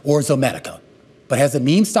Nine, or Zomedica. But has the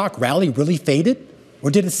meme stock rally really faded,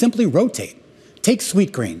 or did it simply rotate? Take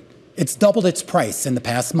Sweetgreen. It's doubled its price in the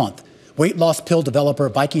past month. Weight loss pill developer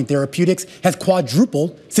Viking Therapeutics has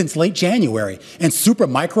quadrupled since late January. And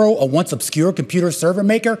Supermicro, a once obscure computer server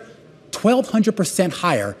maker, 1,200%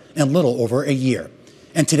 higher in little over a year.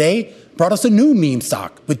 And today brought us a new meme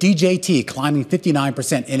stock, with DJT climbing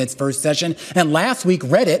 59% in its first session. And last week,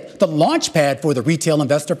 Reddit, the launch pad for the retail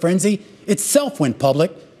investor frenzy, itself went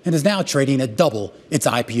public and is now trading at double its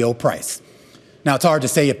IPO price. Now, it's hard to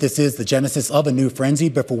say if this is the genesis of a new frenzy,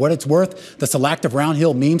 but for what it's worth, the Selective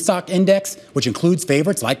Roundhill Meme Stock Index, which includes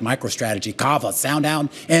favorites like MicroStrategy, Kava,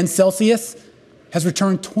 SoundHound, and Celsius, has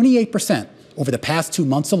returned 28% over the past 2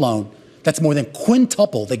 months alone. That's more than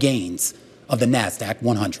quintuple the gains of the NASDAQ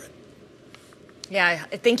 100. Yeah,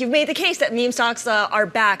 I think you've made the case that meme stocks are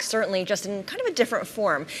back, certainly, just in kind of a different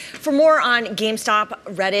form. For more on GameStop,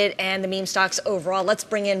 Reddit, and the meme stocks overall, let's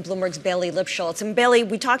bring in Bloomberg's Bailey Lipschultz. And Bailey,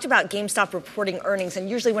 we talked about GameStop reporting earnings, and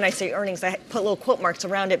usually when I say earnings, I put little quote marks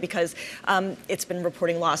around it because it's been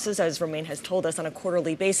reporting losses, as Romain has told us, on a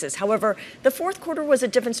quarterly basis. However, the fourth quarter was a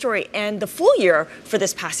different story, and the full year for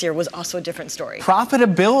this past year was also a different story.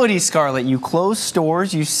 Profitability, Scarlett. You close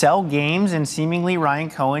stores, you sell games, and seemingly Ryan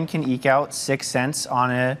Cohen can eke out 6 cents on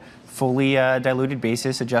a fully diluted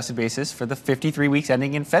basis, adjusted basis for the 53 weeks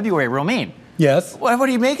ending in February. Romain. Yes. What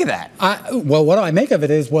do you make of that? Well, what I make of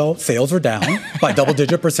it is, well, sales were down by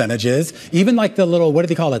double-digit percentages. Even like the little, what do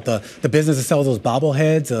they call it? The business that sells those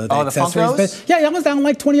bobbleheads, the accessories. Funkos? Yeah, that was down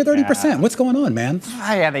like 20 or 30%. What's going on, man?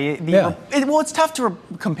 Well, it's tough to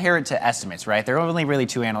compare it to estimates, right? There are only really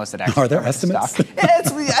two analysts that actually are there estimates?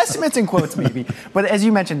 It's estimates in quotes, maybe. But as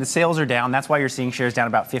you mentioned, the sales are down. That's why you're seeing shares down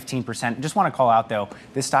about 15%. Just want to call out, though,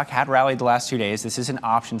 this stock had rallied the last 2 days. This is an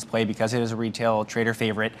options play because it is a retail trader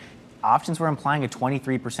favorite. Options were implying a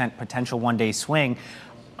 23% potential one-day swing.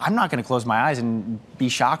 I'm not going to close my eyes and be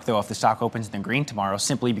shocked, though, if the stock opens in the green tomorrow,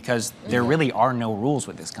 simply because there really are no rules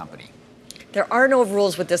with this company. There are no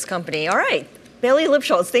rules with this company. All right. Bailey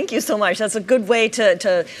Lipschultz, thank you so much. That's a good way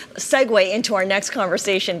to segue into our next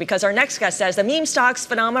conversation, because our next guest says the meme stocks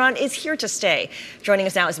phenomenon is here to stay. Joining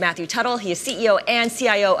us now is Matthew Tuttle. He is CEO and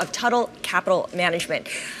CIO of Tuttle Capital Management.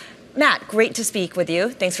 Matt, great to speak with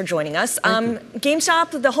you. Thanks for joining us.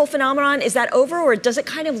 GameStop, the whole phenomenon, is that over, or does it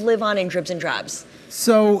kind of live on in dribs and drabs?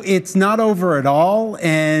 So it's not over at all,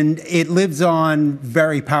 and it lives on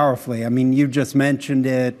very powerfully. I mean, you just mentioned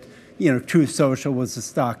it. You know, Truth Social was the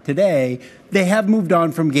stock today. They have moved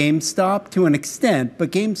on from GameStop to an extent, but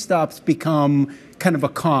GameStop's become kind of a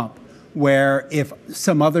comp where if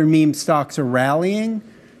some other meme stocks are rallying,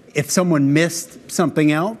 if someone missed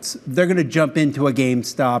something else, they're going to jump into a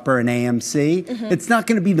GameStop or an AMC. It's not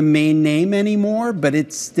going to be the main name anymore, but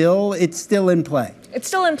it's still in play. It's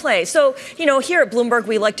still in play. So, you know, here at Bloomberg,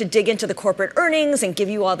 we like to dig into the corporate earnings and give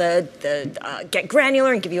you all get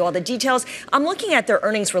granular and give you all the details. I'm looking at their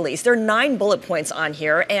earnings release. There are 9 bullet points on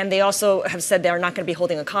here, and they also have said they're not going to be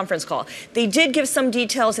holding a conference call. They did give some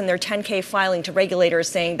details in their 10-K filing to regulators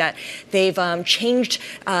saying that they've changed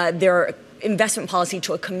their investment policy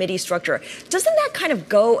to a committee structure. Doesn't that kind of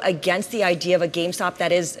go against the idea of a GameStop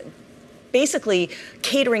that is basically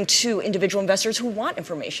catering to individual investors who want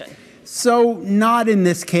information? So not in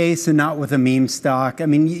this case, and not with a meme stock. I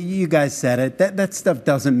mean, you guys said it. That stuff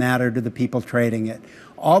doesn't matter to the people trading it.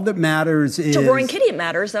 All that matters is... To Roaring Kitty it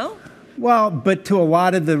matters, though. Well, but to a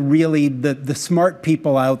lot of the smart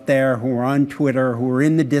people out there who are on Twitter, who are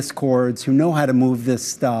in the Discords, who know how to move this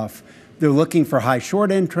stuff, they're looking for high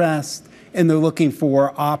short interest, and they're looking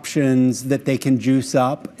for options that they can juice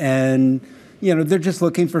up, and you know, they're just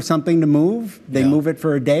looking for something to move. They move it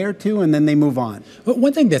for a day or two, and then they move on. But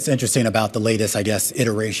one thing that's interesting about the latest, I guess,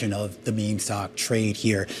 iteration of the meme stock trade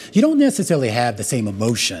here, you don't necessarily have the same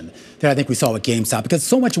emotion that I think we saw with GameStop, because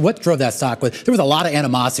so much what drove that stock was there was a lot of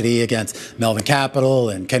animosity against Melvin Capital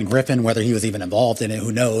and Ken Griffin, whether he was even involved in it,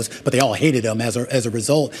 who knows, but they all hated him as a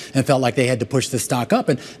result and felt like they had to push the stock up.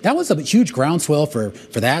 And that was a huge groundswell for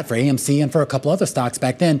that, for AMC and for a couple other stocks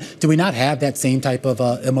back then. Do we not have that same type of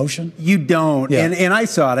emotion? You don't. Yeah. And I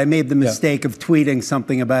saw it. I made the mistake of tweeting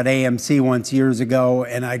something about AMC once years ago,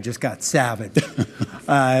 and I just got savage.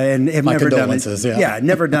 And have never done it. Yeah,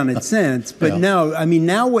 never done it since. But no, I mean,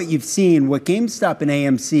 now what you've seen, what GameStop and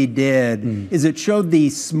AMC did is it showed the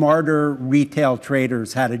smarter retail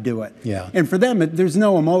traders how to do it. Yeah. And for them, there's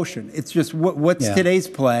no emotion. It's just what's today's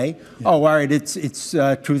play? Oh, all right, it's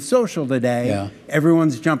Truth Social today. Yeah.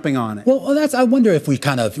 Everyone's jumping on it. Well, I wonder if we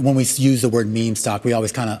kind of, when we use the word meme stock, we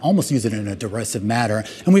always kind of almost use it in a derisive manner.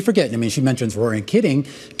 And we forget, I mean, she mentions Roaring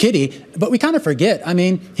Kitty, but we kind of forget, I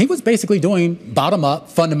mean, he was basically doing bottom-up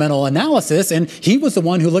fundamental analysis, and he was the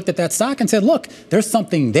one who looked at that stock and said, look, there's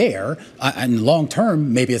something there. And long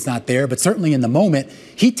term, maybe it's not there, but certainly in the moment,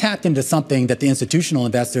 he tapped into something that the institutional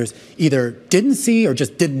investors either didn't see or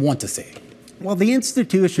just didn't want to see. Well, the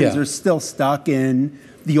institutions are still stuck in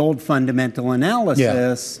the old fundamental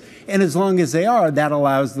analysis. And as long as they are, that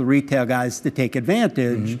allows the retail guys to take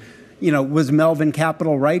advantage. You know, was Melvin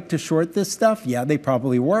Capital right to short this stuff? Yeah, they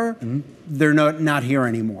probably were. They're not here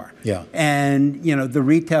anymore. Yeah. And, you know, the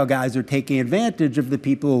retail guys are taking advantage of the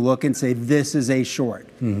people who look and say, this is a short.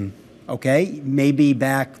 Okay, maybe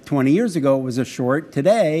back 20 years ago it was a short.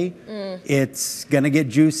 Today, it's going to get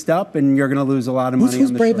juiced up, and you're going to lose a lot of money.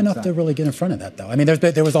 Who's brave enough to really get in front of that, though? I mean,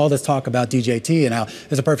 there was all this talk about DJT and how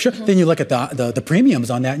there's a perfect short. Then you look at the premiums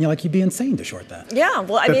on that, and you're like, you'd be insane to short that. Yeah,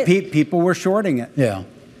 well, I mean, people were shorting it. Yeah.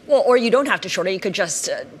 Well, or you don't have to short it. You could just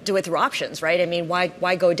do it through options, right? I mean,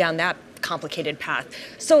 why go down that complicated path?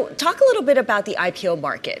 So talk a little bit about the IPO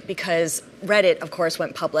market, because Reddit, of course,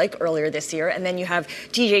 went public earlier this year, and then you have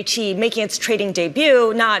DJT making its trading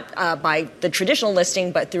debut, not by the traditional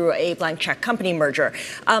listing, but through a blank check company merger.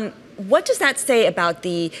 What does that say about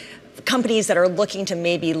the companies that are looking to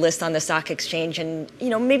maybe list on the stock exchange and,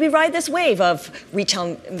 maybe ride this wave of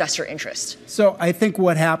retail investor interest? So I think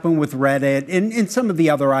what happened with Reddit and some of the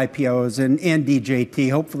other IPOs and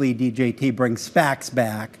DJT, hopefully DJT brings SPACs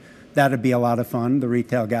back. That'd be a lot of fun. The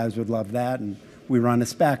retail guys would love that. And we run a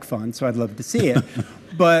SPAC fund, so I'd love to see it.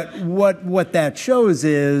 But what that shows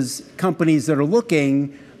is companies that are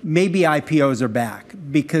looking, maybe IPOs are back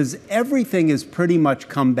because everything has pretty much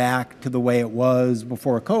come back to the way it was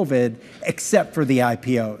before COVID, except for the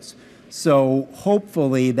IPOs. So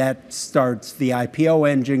hopefully that starts the IPO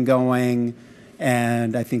engine going,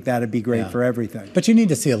 and I think that'd be great for everything. But you need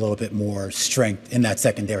to see a little bit more strength in that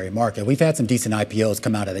secondary market. We've had some decent IPOs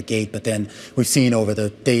come out of the gate, but then we've seen over the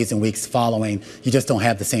days and weeks following, you just don't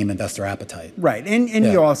have the same investor appetite. Right, and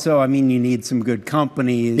you also, you need some good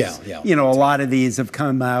companies. A lot of these have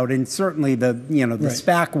come out, and certainly the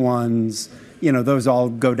SPAC ones, those all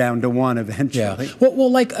go down to one eventually. Yeah.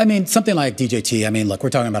 Well, something like DJT, look, we're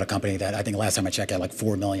talking about a company that I think last time I checked had like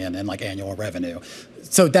 $4 million in annual revenue.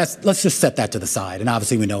 So let's just set that to the side. And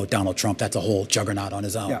obviously we know Donald Trump, that's a whole juggernaut on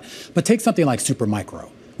his own. Yeah. But take something like Supermicro,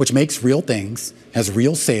 which makes real things, has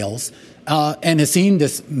real sales, and has seen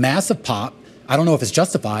this massive pop. I don't know if it's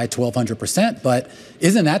justified, 1,200%, but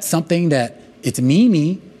isn't that something that it's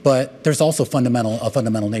memey, but there's also a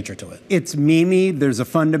fundamental nature to it? It's memey, there's a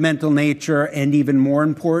fundamental nature, and even more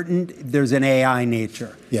important, there's an AI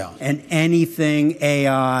nature. Yeah. And anything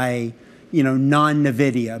AI,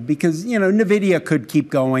 non-NVIDIA, because, NVIDIA could keep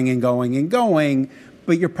going and going and going,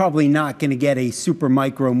 but you're probably not going to get a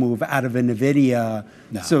Supermicro move out of a NVIDIA.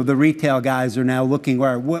 No. So the retail guys are now looking,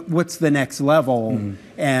 what's the next level? Mm.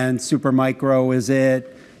 And Supermicro, is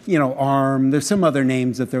it, ARM, there's some other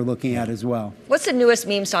names that they're looking at as well. What's the newest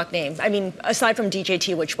meme stock name? Aside from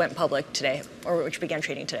DJT, which went public today, or which began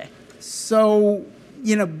trading today. So,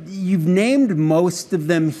 you've named most of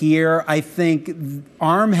them here. I think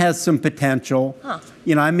ARM has some potential. Huh.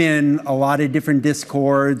 I'm in a lot of different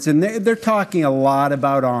Discords, and they're talking a lot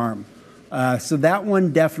about ARM. So that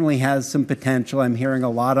one definitely has some potential. I'm hearing a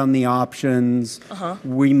lot on the options. Uh-huh.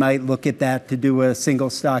 We might look at that to do a single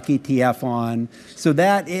stock ETF on. So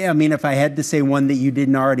that, if I had to say one that you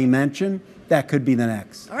didn't already mention, that could be the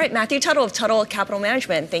next. All right, Matthew Tuttle of Tuttle Capital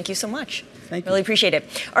Management. Thank you so much. Thank you. Really appreciate it.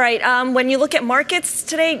 All right, when you look at markets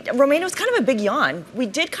today, Romano was kind of a big yawn. We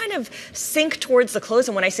did kind of sink towards the close,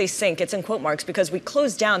 and when I say sink, it's in quote marks, because we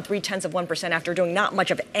closed down 0.3% after doing not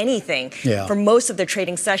much of anything for most of the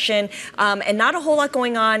trading session, and not a whole lot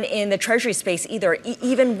going on in the Treasury space either,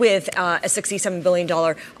 even with a $67 billion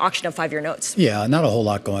auction of 5-year notes. Yeah, not a whole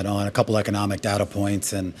lot going on. A couple economic data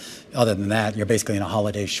points, and other than that, you're basically in a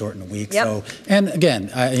holiday shortened week. Yep. So, and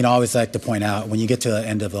again, I always like to point out, when you get to the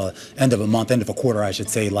end of a month, end of a quarter, I should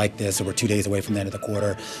say, like this, or we're 2 days away from the end of the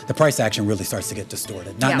quarter, the price action really starts to get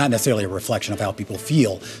distorted. Not necessarily a reflection of how people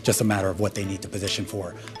feel, just a matter of what they need to position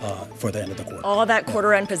for the end of the quarter. All that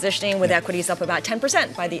quarter end positioning with equities up about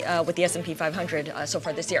 10% by with the S&P 500 so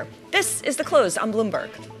far this year. This is the close on Bloomberg.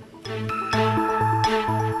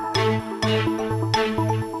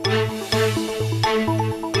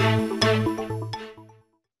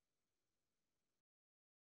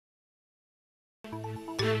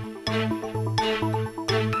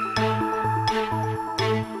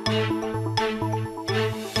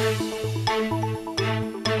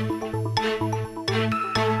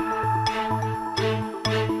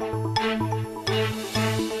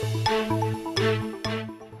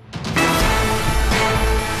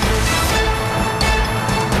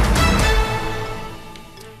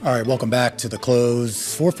 All right, welcome back to the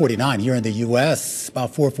close. 4:49 here in the U.S.,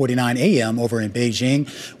 about 4:49 a.m. over in Beijing,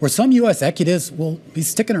 where some U.S. executives will be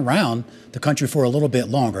sticking around the country for a little bit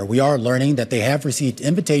longer. We are learning that they have received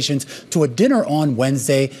invitations to a dinner on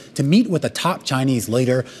Wednesday to meet with a top Chinese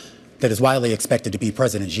leader that is widely expected to be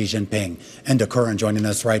President Xi Jinping. Enda Curran joining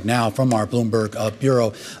us right now from our Bloomberg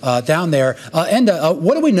Bureau down there. Enda,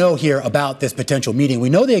 what do we know here about this potential meeting? We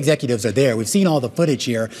know the executives are there. We've seen all the footage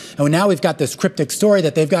here. And now we've got this cryptic story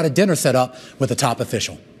that they've got a dinner set up with a top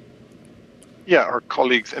official. Yeah, our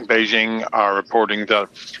colleagues in Beijing are reporting that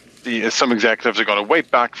some executives are going to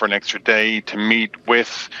wait back for an extra day to meet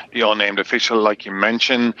with the unnamed official, like you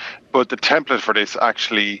mentioned. But the template for this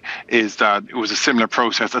actually is that it was a similar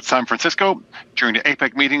process at San Francisco during the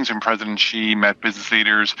APEC meetings when President Xi met business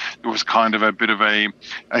leaders. There was kind of a bit of a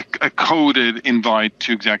coded invite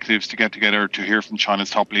to executives to get together to hear from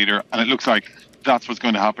China's top leader. And it looks like that's what's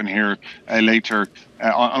going to happen here later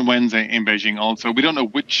on Wednesday in Beijing also. We don't know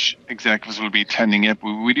which executives will be attending it,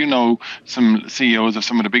 but we do know some CEOs of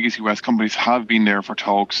some of the biggest US companies have been there for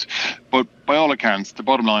talks. But by all accounts, the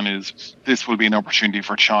bottom line is this will be an opportunity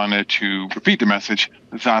for China to repeat the message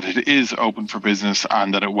that it is open for business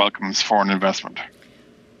and that it welcomes foreign investment.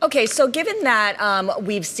 Okay, so given that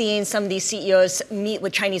we've seen some of these CEOs meet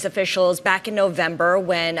with Chinese officials back in November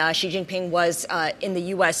when Xi Jinping was in the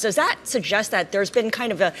U.S., does that suggest that there's been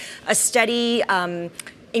kind of a steady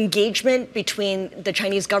engagement between the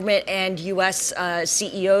Chinese government and U.S.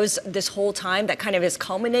 CEOs this whole time that kind of is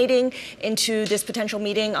culminating into this potential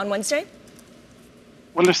meeting on Wednesday?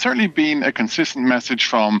 Well, there's certainly been a consistent message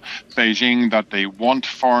from Beijing that they want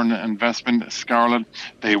foreign investment, Scarlett.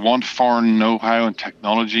 They want foreign know-how and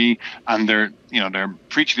technology, and they're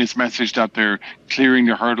preaching this message that they're clearing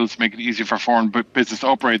the hurdles to make it easier for foreign business to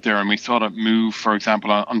operate there. And we saw that move, for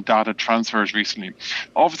example, on data transfers recently.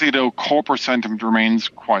 Obviously, though, corporate sentiment remains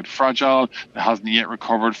quite fragile. It hasn't yet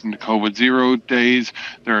recovered from the COVID zero days.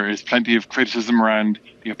 There is plenty of criticism around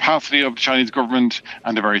the opacity of the Chinese government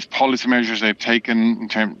and the various policy measures they've taken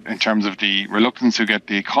in terms of the reluctance to get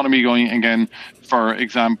the economy going again, for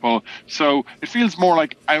example. So it feels more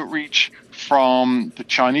like outreach from the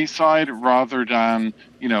Chinese side rather than,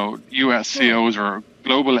 US CEOs or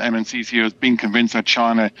global MNC CEOs being convinced that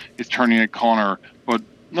China is turning a corner. But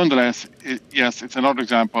nonetheless, yes, it's another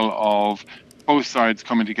example of both sides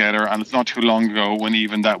coming together, and it's not too long ago when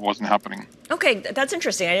even that wasn't happening. Okay, that's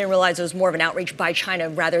interesting. I didn't realize it was more of an outreach by China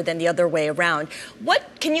rather than the other way around.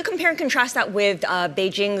 Can you compare and contrast that with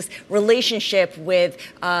Beijing's relationship with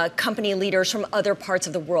company leaders from other parts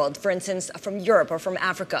of the world, for instance, from Europe or from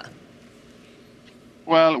Africa?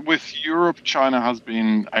 Well, with Europe, China has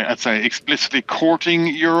been, I'd say, explicitly courting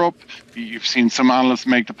Europe. You've seen some analysts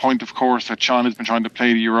make the point, of course, that China's been trying to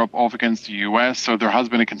play Europe off against the US. So there has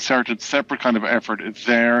been a concerted, separate kind of effort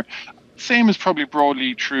there. Same is probably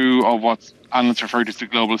broadly true of what analysts refer to as the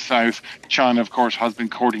global south. China, of course, has been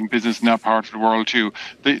courting business in that part of the world too.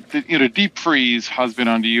 The deep freeze has been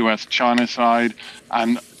on the US-China side,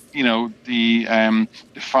 and the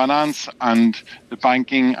finance and the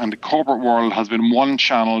banking and the corporate world has been one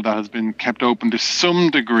channel that has been kept open to some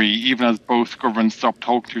degree, even as both governments stopped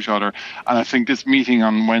talking to each other. And I think this meeting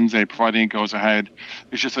on Wednesday, providing it goes ahead,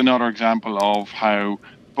 is just another example of how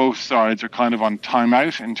both sides are kind of on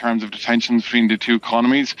timeout in terms of the tensions between the two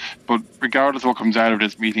economies. But regardless of what comes out of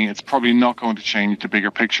this meeting, it's probably not going to change the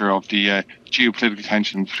bigger picture of the geopolitical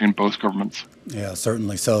tensions between both governments. Yeah,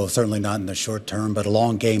 certainly so. Certainly not in the short term, but a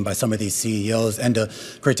long game by some of these CEOs. And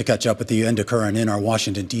great to catch up with you, Enda Curran in our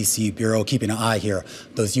Washington, D.C. bureau, keeping an eye here.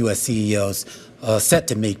 Those U.S. CEOs set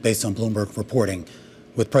to meet, based on Bloomberg reporting,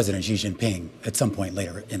 with President Xi Jinping at some point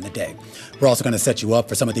later in the day. We're also going to set you up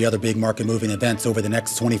for some of the other big market moving events over the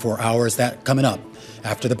next 24 hours. That coming up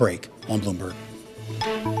after the break on Bloomberg.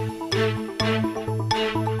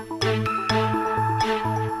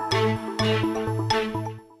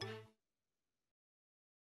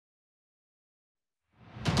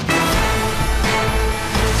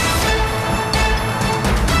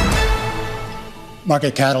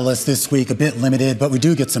 Market catalyst this week, a bit limited, but we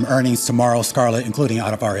do get some earnings tomorrow, Scarlett, including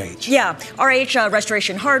out of RH. Yeah, RH,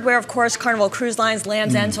 Restoration Hardware, of course, Carnival Cruise Lines,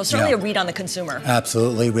 Land's End, so certainly a read on the consumer.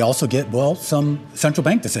 Absolutely. We also get, some central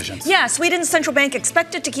bank decisions. Yeah, Sweden's central bank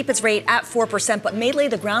expected to keep its rate at 4%, but may lay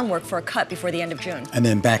the groundwork for a cut before the end of June. And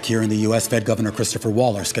then back here in the U.S., Fed Governor Christopher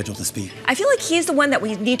Waller scheduled to speak. I feel like he's the one that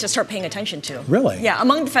we need to start paying attention to. Really? Yeah,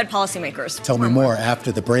 among the Fed policymakers. Tell me more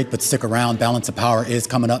after the break, but stick around. Balance of Power is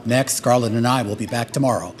coming up next. Scarlett and I will be back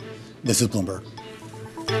tomorrow. This is Bloomberg.